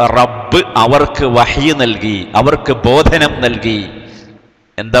ഭീഷണിപ്പെടുത്തിയപ്പോൾ റബ്ബ് അവർക്ക് വഹ്യ് നൽകി, അവർക്ക് ബോധനം നൽകി.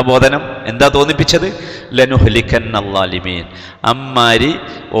 എന്താ ബോധനം? എന്താ തോന്നിപ്പിച്ചത്? ലനുഹ്ലിക്കന്നല്ലാലിമീൻ. അമ്മാരി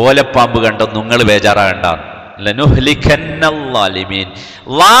ഓലപ്പാമ്പ് കണ്ടോ നിങ്ങൾ ബേജാറാകണ്ട. ലനുഹ്ലിക്കന്നല്ലാലിമീൻ.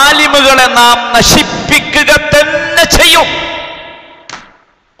 ലാലിമുകളെ നാം നശിപ്പിക്കുക തന്നെ ചെയ്യും.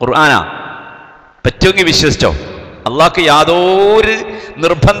 ഖുർആനാ. പറ്റുമെങ്കിൽ വിശ്വസിച്ചോ. അള്ളാഹ്ക്ക് യാതൊരു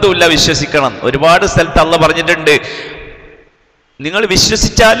നിർബന്ധമില്ല വിശ്വസിക്കണം. ഒരുപാട് സ്ഥലത്ത് അള്ളാഹ് പറഞ്ഞിട്ടുണ്ട്, നിങ്ങൾ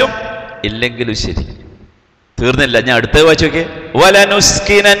വിശ്വസിച്ചാലും ഇല്ലെങ്കിലും ശരി. തീർന്നില്ല. ഞാൻ അടുത്ത വായിച്ചു നോക്കിയേ.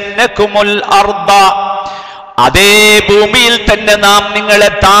 വലനുസ്കിനന്നകുമുൽ അർദ. അതേ ഭൂമിയിൽ തന്നെ നാം നിങ്ങളെ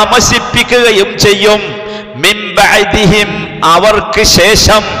താമസിപ്പിക്കുകയും ചെയ്യും. മിൻ ബഅദിഹിം, അവർക്ക്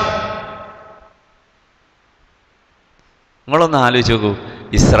ശേഷം. നിങ്ങളൊന്ന് ആലോചിച്ച് നോക്കൂ,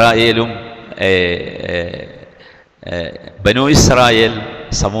 ഇസ്രായേലും ബനു ഇസ്രായേൽ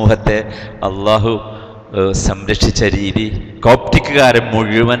സമൂഹത്തെ അള്ളാഹു സംരക്ഷിച്ച രീതി, കോപ്റ്റിക്കുകാരെ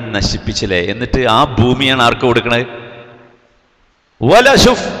മുഴുവൻ നശിപ്പിച്ചില്ലേ? എന്നിട്ട് ആ ഭൂമിയാണ് ആർക്ക് കൊടുക്കണത്?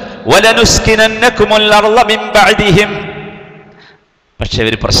 പക്ഷെ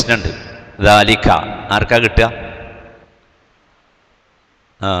ഒരു പ്രശ്നമുണ്ട്. ദാലിക ആർക്കാ കിട്ടുക?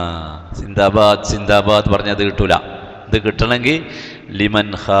 സിന്ദാബാദ് സിന്ദാബാദ് പറഞ്ഞത് കിട്ടൂല. ഇത് കിട്ടണമെങ്കിൽ ലിമൻ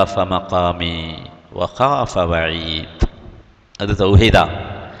ഖാഫ മഖാമി വഖാഫ വഈദ്. അത് തൗഹീദാ.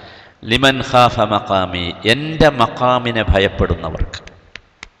 ലിമൻ ഖാഫ മഖാമി, എൻ്റെ മഖാമിനെ ഭയപ്പെടുന്നവർക്ക്.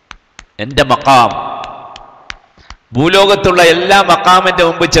 എൻ്റെ മഖാം, ഭൂലോകത്തുള്ള എല്ലാ മഖാമിൻ്റെ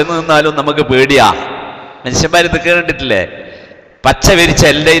മുമ്പ് ചെന്ന് നിന്നാലും നമുക്ക് പേടിയാ. മനുഷ്യന്മാർ ഇത് കേട്ടിട്ടില്ലേ? പച്ച വിരിച്ച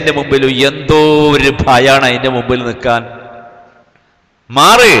എല്ലാതിൻ്റെ മുമ്പിലും എന്തോ ഒരു ഭയാണ് അതിൻ്റെ മുമ്പിൽ നിൽക്കാൻ.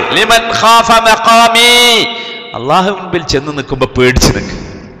 മാറ്. ലിമൻ ഖാഫ മഖാമി, അള്ളാഹു മുൻപിൽ ചെന്ന് നിൽക്കുമ്പോൾ പേടിച്ച് നിൽക്കും.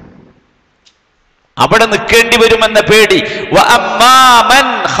 അവിടെ നിൽക്കേണ്ടി വരുമെന്ന പേടി. വഅമ്മാ മൻ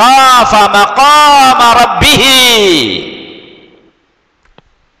ഖാഫ മഖാമ റബ്ബിഹി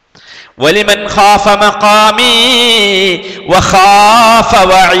വലിമൻ ഖാഫ മഖാമി വഖാഫ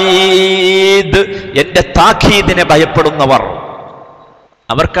വഈദ്, എൻ്റെ താഖീദിനെ ഭയപ്പെടുന്നവർ,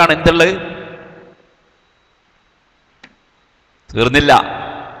 അവർക്കാണ് എന്തുള്ളത്? തീർന്നില്ല.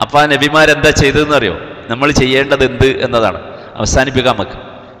 അപ്പൊ ആ നബിമാരെന്താ ചെയ്തതെന്ന് അറിയോ? നമ്മൾ ചെയ്യേണ്ടത് എന്ത് എന്നതാണ്. അവസാനിപ്പിക്കാം. നമുക്ക്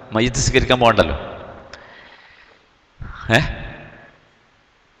മയ്യിത്ത് സ്വീകരിക്കാൻ പോകണ്ടല്ലോ.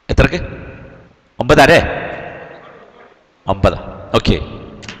 എത്രക്ക്? 9 അരേ? 9. ഓക്കെ,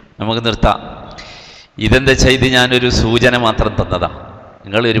 നമുക്ക് നിർത്താം. ഇതെന്താ ചെയ്ത് ഞാനൊരു സൂചന മാത്രം തന്നതാ.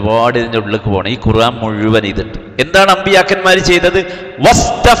 നിങ്ങൾ ഒരുപാട് ഇതിൻ്റെ ഉള്ളിലേക്ക് പോകണം. ഈ ഖുർആൻ മുഴുവൻ ഇതുണ്ട്. എന്താണ് അമ്പിയാക്കന്മാർ ചെയ്തത്?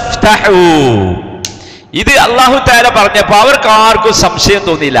 വസ്തഫ്തഹു. ഇത് അല്ലാഹു തആല പറഞ്ഞപ്പോൾ അവർക്ക് ആർക്കും സംശയം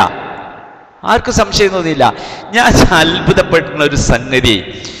തോന്നിയില്ല. ആർക്കും സംശയം തോന്നിയില്ല. ഞാൻ അത്ഭുതപ്പെടുന്ന ഒരു സംഗതി,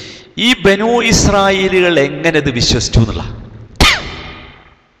 ഈ ബനൂ ഇസ്രായേലുകൾ എങ്ങനെ ഇത് വിശ്വസിച്ചു എന്നുള്ള.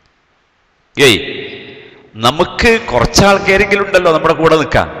 നമുക്ക് കുറച്ചാൾക്കാരെങ്കിലും ഉണ്ടല്ലോ നമ്മുടെ കൂടെ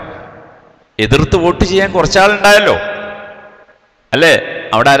നിൽക്കാൻ. എതിർത്ത് വോട്ട് ചെയ്യാൻ കുറച്ചാളുണ്ടായല്ലോ അല്ലേ?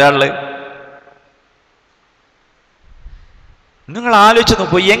 അവിടെ ആരാള്? നിങ്ങൾ ആലോചിച്ച്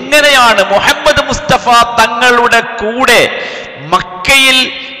നോക്കൂ, എങ്ങനെയാണ് മുഹമ്മദ് മുസ്തഫ തങ്ങളുടെ കൂടെ മക്കയിൽ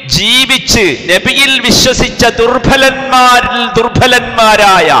ജീവിച്ച് നബിയിൽ വിശ്വസിച്ച ദുർബലന്മാരിൽ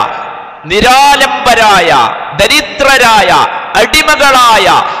ദുർബലന്മാരായ, നിരാലംബരായ, ദരിദ്രരായ, അടിമകളായ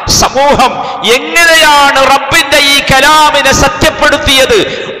സമൂഹം എങ്ങനെയാണ് റബ്ബിന്റെ ഈ കലാമിനെ സത്യപ്പെടുത്തിയത്?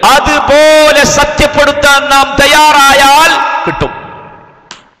 അതുപോലെ സത്യപ്പെടുത്താൻ നാം തയ്യാറായാൽ കിട്ടും.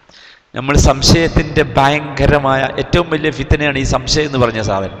 നമ്മൾ സംശയത്തിന്റെ ഭയങ്കരമായ ഏറ്റവും വലിയ ഫിത്തനയാണ് ഈ സംശയം എന്ന് പറഞ്ഞ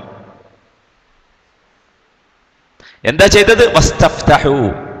സാധനം. എന്താ ചെയ്തത്? വസ്തഫ്തഹു,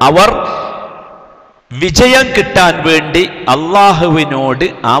 അവർ വിജയം കിട്ടാൻ വേണ്ടി അള്ളാഹുവിനോട്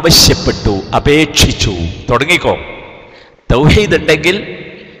ആവശ്യപ്പെട്ടു, അപേക്ഷിച്ചു. തുടങ്ങിക്കോ. തൗഹീദ് ഉണ്ടെങ്കിൽ,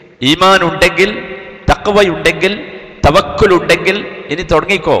 ഈമാൻ ഉണ്ടെങ്കിൽ, തഖ്വയുണ്ടെങ്കിൽ, തവക്കുൽ ഉണ്ടെങ്കിൽ ഇനി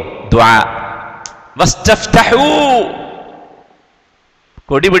തുടങ്ങിക്കോ ദുആ. വസ്തഫ്തഹു,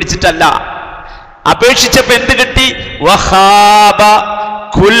 കൊടി പിടിച്ചിട്ടല്ല, അപേക്ഷിച്ചപ്പോ എന്ത് കിട്ടി? വഖാബ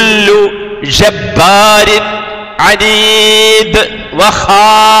കുല്ലു ജബ്ബാരിൻ അനീദ്.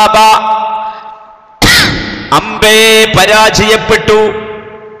 വഖാബ, അമ്പേ പരാജയപ്പെട്ടു.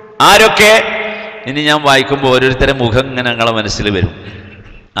 ആരൊക്കെ? ഇനി ഞാൻ വായിക്കുമ്പോൾ ഓരോരുത്തരുടെ മുഖം ഇങ്ങനെ ഞങ്ങളെ മനസ്സിൽ വരും.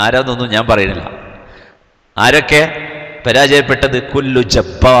 ആരാന്നൊന്നും ഞാൻ പറയുന്നില്ല. ആരൊക്കെ പരാജയപ്പെട്ടത്? കുല്ലു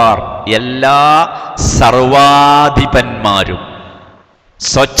ജബ്ബാർ, എല്ലാ സർവാധിപന്മാരും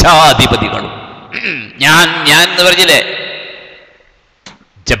സ്വച്ഛാധിപതികളും. ഞാൻ എന്ന് പറഞ്ഞില്ലേ?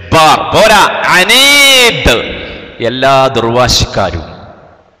 ജബ്ബാർ പോരാ, അനീദ്, എല്ലാ ദുർവാശിക്കാരും.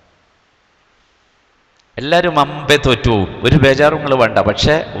 എല്ലാവരും അമ്പെ തോറ്റുപോകും. ഒരു ബേജാറും നിങ്ങൾ വേണ്ട.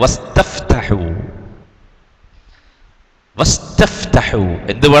 പക്ഷെ വസ്തഫ്തഹു, വസ്തഫ്തഹു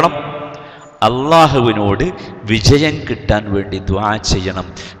എന്ത് വേണം? അള്ളാഹുവിനോട് വിജയം കിട്ടാൻ വേണ്ടി ദുആ ചെയ്യണം.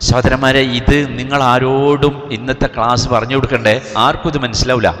 സഹോദരന്മാരെ, ഇത് നിങ്ങൾ ആരോടും ഇന്നത്തെ ക്ലാസ് പറഞ്ഞു കൊടുക്കണ്ടേ. ആർക്കും ഇത്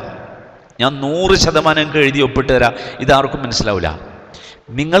മനസ്സിലാവില്ല. ഞാൻ 100% എഴുതി ഒപ്പിട്ട് തരാം. ഇതാർക്കും മനസ്സിലാവില്ല.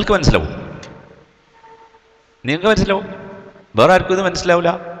 നിങ്ങൾക്ക് മനസ്സിലാവും, നിങ്ങൾക്ക് മനസ്സിലാവും. വേറെ ആർക്കും ഇത്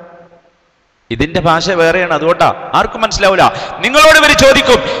മനസ്സിലാവില്ല. ഇതിന്റെ ഭാഷ വേറെയാണ്, അതുകൊണ്ടാ ആർക്കും മനസ്സിലാവില്ല. നിങ്ങളോട് ഇവർ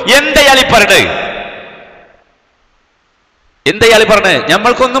ചോദിക്കും, എന്തയാളി പറഞ്ഞത്? എന്തയാളി പറഞ്ഞത്?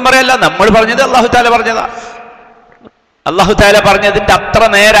 നമ്മൾക്കൊന്നും പറയല്ല. നമ്മൾ പറഞ്ഞത് അല്ലാഹു തആല പറഞ്ഞതാ. അല്ലാഹു തആല പറഞ്ഞതിന്റെ അത്ര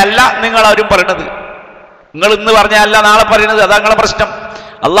നേരല്ല നിങ്ങൾ ആരും പറയണത്. നിങ്ങൾ ഇന്ന് പറഞ്ഞല്ല നാളെ പറയുന്നത്, അതാ നിങ്ങളെ പ്രശ്നം.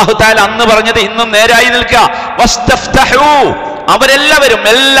 അല്ലാഹു തആല അന്ന് പറഞ്ഞത് ഇന്നും നേരായി നിൽക്കുക. വസ്തഫ്തഹു, അവരെല്ലാവരും,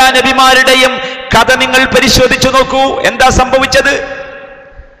 എല്ലാ നബിമാരുടെയും കഥ നിങ്ങൾ പരിശോധിച്ചു നോക്കൂ. എന്താ സംഭവിച്ചത്?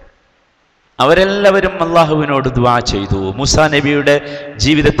 അവരെല്ലാവരും അള്ളാഹുവിനോട് ദുആ ചെയ്തു. മൂസാ നബിയുടെ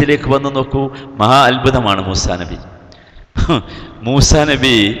ജീവിതത്തിലേക്ക് വന്നു നോക്കൂ. മഹാ അത്ഭുതമാണ് മൂസാ നബി. മൂസാ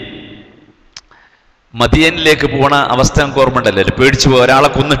നബി മദിയനിലേക്ക് പോണ അവസ്ഥ നമുക്ക് ഓർമ്മയുണ്ടല്ലോ. പേടിച്ചു പോവുക, ഒരാളെ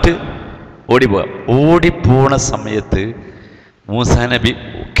കൊന്നിട്ട് ഓടിപ്പോവുക. ഓടിപ്പോണ സമയത്ത് മൂസാ നബി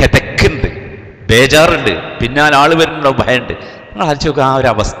കിതക്കുന്നുണ്ട്, ബേജാറുണ്ട്, പിന്നാലെ ആള് വരുന്നുണ്ടോ, ഭയമുണ്ട്. നിങ്ങൾ ആലോചിച്ച് നോക്കുക ആ ഒരു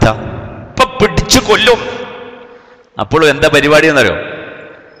അവസ്ഥ. ഇപ്പൊ പിടിച്ചു കൊല്ലും. അപ്പോഴും എന്താ പരിപാടി എന്നറിയോ?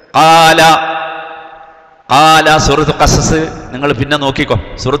 സൂറത്ത് ഖസസ് നിങ്ങൾ പിന്നെ നോക്കിക്കോ.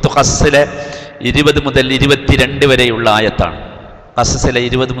 സൂറത്ത് ഖസസിലെ 20 മുതൽ 22 വരെയുള്ള ആയത്താണ്. ഖസസിലെ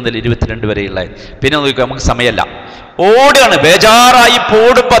 20 മുതൽ 22 വരെയുള്ള ആയത്ത്. പിന്നെ നോക്കിക്കോ, നമുക്ക് സമയമല്ല. ഓടുകയാണ്, ബേജാറായി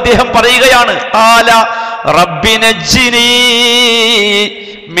പോടുമ്പോ അദ്ദേഹം പറയുകയാണ്, റബ്ബി നജ്ജിനി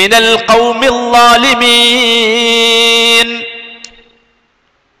മിനൽ ഖൗമിൽ ളാലിമീൻ.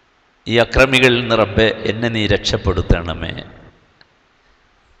 ഈ അക്രമികളിൽ നിന്ന് റബ്ബേ എന്നെ നീ രക്ഷപ്പെടുത്തണമേ.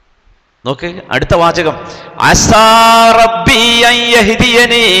 നോക്ക് അടുത്ത വാചകം, അസാ റബ്ബി അൻ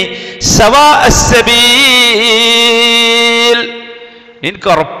യഹ്ദിയനി സവാഅസ് സബീൽ. എനിക്ക്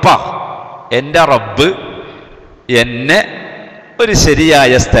ഉറപ്പാ എൻ്റെ റബ്ബ് എന്നെ ഒരു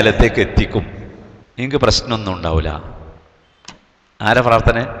ശരിയായ സ്ഥലത്തേക്ക് എത്തിക്കും, എനിക്ക് പ്രശ്നമൊന്നും ഉണ്ടാവില്ല. ആരാ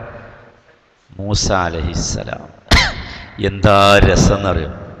പ്രാർത്ഥന? മൂസ അലൈഹിസ്സലാം. എന്താ രസം എന്നറിയോ?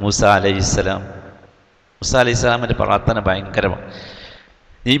 മൂസ അലൈഹിസ്സലാമിൻ്റെ പ്രാർത്ഥന ഭയങ്കരമാണ്.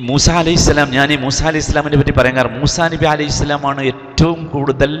 ഈ മൂസ അലൈഹിസ്സലാം, ഞാൻ ഈ മൂസ അലൈഹിസ്സലാമിനെ പറ്റി പറയാൻ കാരണം മൂസാ നബി അലൈഹിസ്സലാമാണ് ഏറ്റവും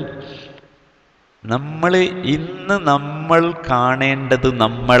കൂടുതൽ നമ്മൾ കാണേണ്ടത്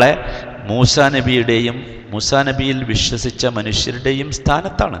നമ്മളെ മൂസാ നബിയുടെയും മൂസാ നബിയിൽ വിശ്വസിച്ച മനുഷ്യരുടെയും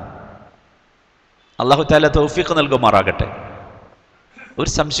സ്ഥാനത്താണ്. അല്ലാഹു തആല തൗഫീഖ് നൽകുമാറാകട്ടെ. ഒരു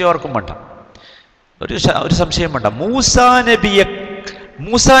സംശയം ഓർക്കും വേണ്ട, ഒരു സംശയം വേണ്ട.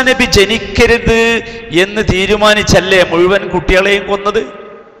 മൂസാ നബി ജനിക്കരുത് എന്ന് തീരുമാനിച്ചല്ലേ മുഴുവൻ കുട്ടികളെയും കൊന്നത്,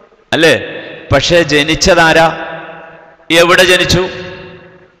 അല്ലേ? പക്ഷേ ജനിച്ചതാരാ? എവിടെ ജനിച്ചു?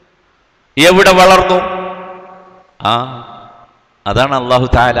 എവിടെ വളർന്നു? അതാണ് അല്ലാഹു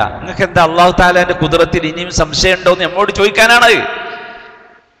തആല. നിങ്ങൾക്ക് എന്താ അല്ലാഹു തആലയുടെ ഖുദ്റത്തിൽ ഇനിയും സംശയം ഉണ്ടോന്ന് നമ്മോട് ചോദിക്കാനാണ്.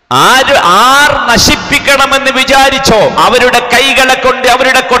 ആർ നശിപ്പിക്കണമെന്ന് വിചാരിച്ചോ അവരുടെ കൈകളെ കൊണ്ട്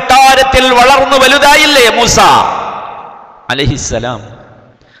അവരുടെ കൊട്ടാരത്തിൽ വളർന്നു വലുതായില്ലേ മൂസ അലൈഹിസ്സലാം.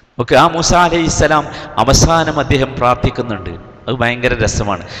 ഓക്കെ, ആ മൂസ അലൈഹിസ്സലാം അവസാനം അദ്ദേഹം പ്രാർത്ഥിക്കുന്നുണ്ട്. അത് ഭയങ്കര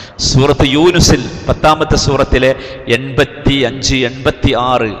രസമാണ്. സൂറത്ത് യൂനുസിൽ 10-ാമത്തെ സൂറത്തിലെ 85,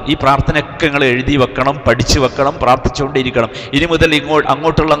 86 ഈ പ്രാർത്ഥനയൊക്കെ നിങ്ങൾ എഴുതി വെക്കണം, പഠിച്ചു വെക്കണം, പ്രാർത്ഥിച്ചുകൊണ്ടിരിക്കണം. ഇനി മുതൽ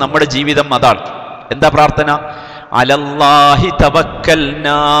അങ്ങോട്ടുള്ള നമ്മുടെ ജീവിതം അതാണ്. എന്താ പ്രാർത്ഥന? അലല്ലാഹി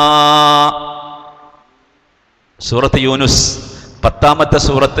തവക്കൽനാ. സൂറത്ത് യൂനുസ് 10-ാമത്തെ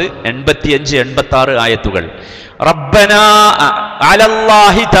സൂറത്ത് 85, 86 ആയത്തുകൾ. റബ്ബനാ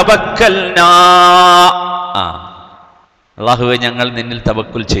അലല്ലാഹി തവക്കൽനാ. അല്ലാഹുവേ ഞങ്ങൾ നിന്നിൽ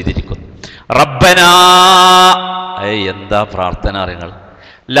തവക്കുൽ ചെയ്തിരിക്കുന്നു. റബ്ബനാ, എന്താ പ്രാർത്ഥന അറിയങ്ങൾ.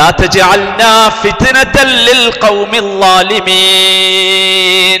 ലാ തജഅൽനാ ഫിത്നതൻ ലിൽ ഖൗമിൽ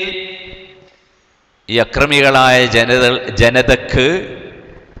ളാലിമീൻ. ഈ അക്രമികളായ ജനതക്ക്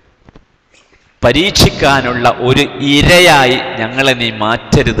പരീക്ഷിക്കാനുള്ള ഒരു ഇരയായി ഞങ്ങളെ നീ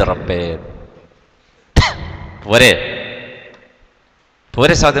മാറ്റരുത് റബ്ബേ. പോരെ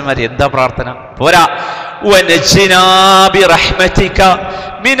സഹോദരന്മാരെ, എന്താ പ്രാർത്ഥന? പോരാ. വനജ്നാ ബിറഹ്മതിക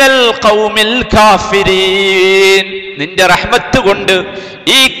മിനൽ ഖൗമിൽ കാഫിരീൻ. നിന്റെ റഹ്മത്ത് കൊണ്ട്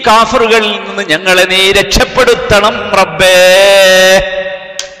ഈ കാഫിറുകളിൽ നിന്ന് ഞങ്ങളെ നീ രക്ഷപ്പെടുത്തണം റബ്ബേ.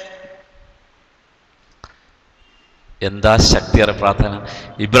 എന്താ ശക്തിയേറെ പ്രാർത്ഥന.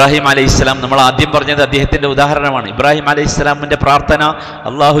 ഇബ്രാഹിം അലൈഹിസ്സലാം, നമ്മൾ ആദ്യം പറഞ്ഞത് അദ്ദേഹത്തിന്റെ ഉദാഹരണമാണ്. ഇബ്രാഹിം അലൈഹിസ്സലാമിന്റെ പ്രാർത്ഥന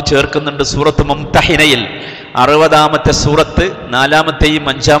അള്ളാഹു ചേർക്കുന്നുണ്ട് സൂറത്ത് മുംതഹിനയിൽ. 60-ാമത്തെ സൂറത്ത് 4-ാമത്തെയും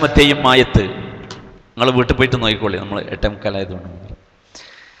 5-ാമത്തെയും ആയത്ത്. നിങ്ങൾ വീട്ടിൽ പോയിട്ട് നോക്കിക്കോളി, നമ്മൾ 8:45 ആയതുകൊണ്ട്.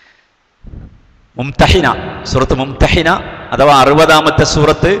 മുംതഹിന, സൂറത്ത് മുംതഹിന അഥവാ 60-ാമത്തെ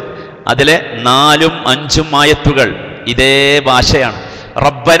സൂറത്ത്, അതിലെ 4ഉം 5ഉം ആയത്തുകൾ ഇതേ ഭാഷയാണ്.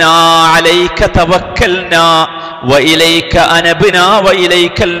 റബ്ബനാ അലൈക തവക്കൽനാ വഇലൈക അനബ്നാ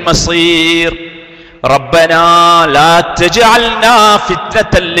വഇലൈകൽ മസീർ. റബ്ബനാ ലാ തജഅൽനാ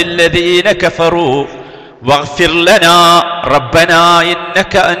ഫിത്നതൻ ലില്ലദീന കഫറൂ വഗ്ഫിർ ലനാ റബ്ബനാ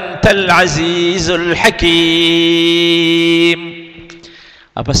ഇന്നക അൻതൽ അസീസുൽ ഹകീം.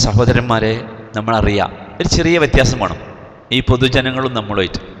 അപ്പൊ സഹോദരന്മാരെ, നമ്മളറിയാം ഒരു ചെറിയ വ്യത്യാസം വേണം ഈ പൊതുജനങ്ങളും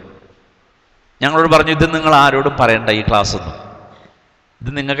നമ്മളുമായിട്ട്. ഞങ്ങളോട് പറഞ്ഞു, ഇത് നിങ്ങൾ ആരോടും പറയണ്ട ഈ ക്ലാസ് ഒന്നും, ഇത്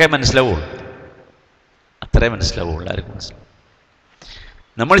നിങ്ങൾക്കേ മനസ്സിലാവുള്ളൂ, അത്രേ മനസ്സിലാവുള്ളൂ, ആർക്കും മനസ്സിലാവും.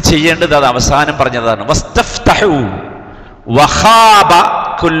 നമ്മൾ ചെയ്യേണ്ടത് അത് അവസാനം പറഞ്ഞതാണ്. വസ്തഫ്തഹു വഖാബ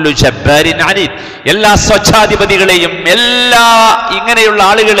കുല്ലു ജബ്ബാരിൻ അനീദ്. എല്ലാ സ്വച്ഛാധിപതികളെയും എല്ലാ ഇങ്ങനെയുള്ള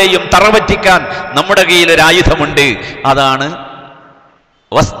ആളുകളെയും തറപറ്റിക്കാൻ നമ്മുടെ കയ്യിൽ ഒരു ആയുധമുണ്ട്. അതാണ്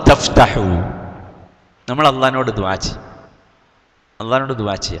വസ്തഫ്തഹു. നമ്മൾ അള്ളാഹിനോട് ദുആ ചെയ്യും. അള്ളാഹിനോട്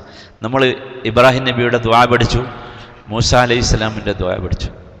ദുആ ചെയ്യുക. നമ്മൾ ഇബ്രാഹിം നബിയുടെ ദുആ പഠിച്ചു, മൂസാ അലൈഹി സ്വലാമിൻ്റെ ദുആ പഠിച്ചു.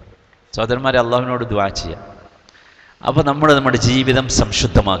 സഹോദരന്മാരെ, അള്ളാഹുവിനോട് ദുആ ചെയ്യുക. അപ്പോൾ നമ്മുടെ ജീവിതം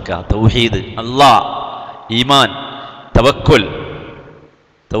സംശുദ്ധമാക്കുക. തൗഹീദ്, അല്ലാഹ്, ഈമാൻ, തവക്കുൽ.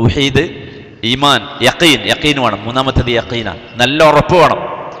 തൗഹീദ്, ഈമാൻ, യഖീൻ. യഖീൻ വേണം. മൂന്നാമത്തേത് യഖീനാണ്. നല്ല ഉറപ്പ് വേണം.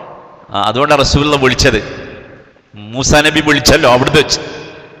 അതുകൊണ്ടാണ് റസൂലുള്ള വിളിച്ചത്. മൂസാ നബി വിളിച്ചല്ലോ അവിടുന്ന് വെച്ച്.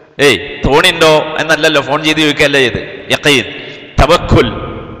 തോണിണ്ടോ എന്നല്ലല്ലോ, ഫോൺ ചെയ്ത് ചോദിക്കുകയല്ല ചെയ്ത്. യഖീൻ, തവക്കുൽ,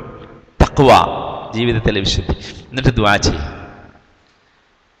 തഖ്വ, ജീവിതത്തിലെ വിശുദ്ധി. എന്നിട്ട് ദുആ ചെയ്യും.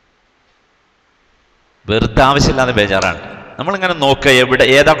 വെറുതെ ആവശ്യമില്ലാതെ ബേജാറാണ്. നമ്മളിങ്ങനെ നോക്കുക,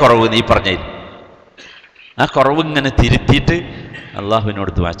 ഏതാ കുറവ് നീ പറഞ്ഞേ. ആ കുറവ് ഇങ്ങനെ തിരുത്തിയിട്ട്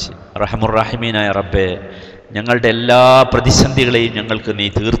അള്ളാഹുവിനോട് ദുആ ചെയ്യും. റഹമുർ-റഹീമീനായ റബ്ബേ, ഞങ്ങളുടെ എല്ലാ പ്രതിസന്ധികളെയും ഞങ്ങൾക്ക് നീ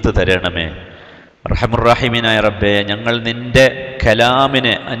തീർത്ത് തരണമേ. റഹമുർ-റഹീമീനായ റബ്ബേ, ഞങ്ങൾ നിന്റെ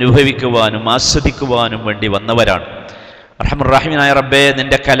കലാമിനെ അനുഭവിക്കുവാനും ആസ്വദിക്കുവാനും വേണ്ടി വന്നവരാണ്. റഹമുർ-റഹീമീനായ റബ്ബേ,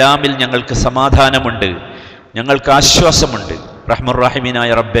 നിന്റെ കലാമിൽ ഞങ്ങൾക്ക് സമാധാനമുണ്ട്, ഞങ്ങൾക്ക് ആശ്വാസമുണ്ട്.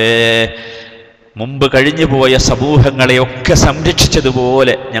 റഹമുർ-റഹീമീനായ റബ്ബേ, മുമ്പ് കഴിഞ്ഞു പോയ സമൂഹങ്ങളെയൊക്കെ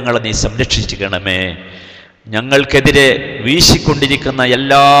സംരക്ഷിച്ചതുപോലെ ഞങ്ങളെ നീ സംരക്ഷിക്കണമേ. ഞങ്ങൾക്കെതിരെ വീശിക്കൊണ്ടിരിക്കുന്ന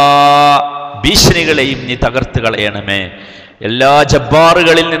എല്ലാ ഭീഷണികളെയും നീ തകർത്ത് കളയണമേ. എല്ലാ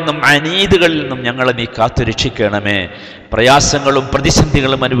ജബ്ബാറുകളിൽ നിന്നും അനീതുകളിൽ നിന്നും ഞങ്ങളെ നീ കാത്തുരക്ഷിക്കണമേ. പ്രയാസങ്ങളും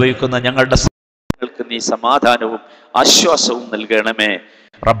പ്രതിസന്ധികളും അനുഭവിക്കുന്ന ഞങ്ങളുടെ സമൂഹങ്ങൾക്ക് നീ സമാധാനവും ആശ്വാസവും നൽകണമേ.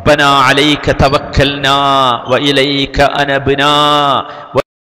 റബ്ബനാ അലൈക തവക്കൽനാ വഇലൈക അനബ്നാ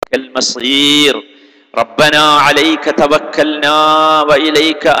المصير. ربنا عليك توكلنا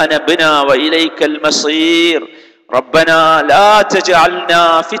وإليك أنبنا وإليك المصير. ربنا لا تجعلنا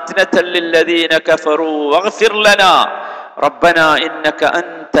فتنة للذين كفروا واغفر لنا. ربنا إنك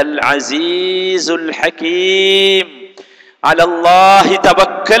أنت العزيز الحكيم. على الله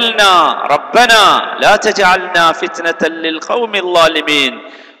توكلنا. ربنا لا تجعلنا فتنة للقوم الظالمين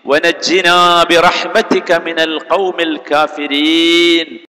ونجنا برحمتك من القوم الكافرين.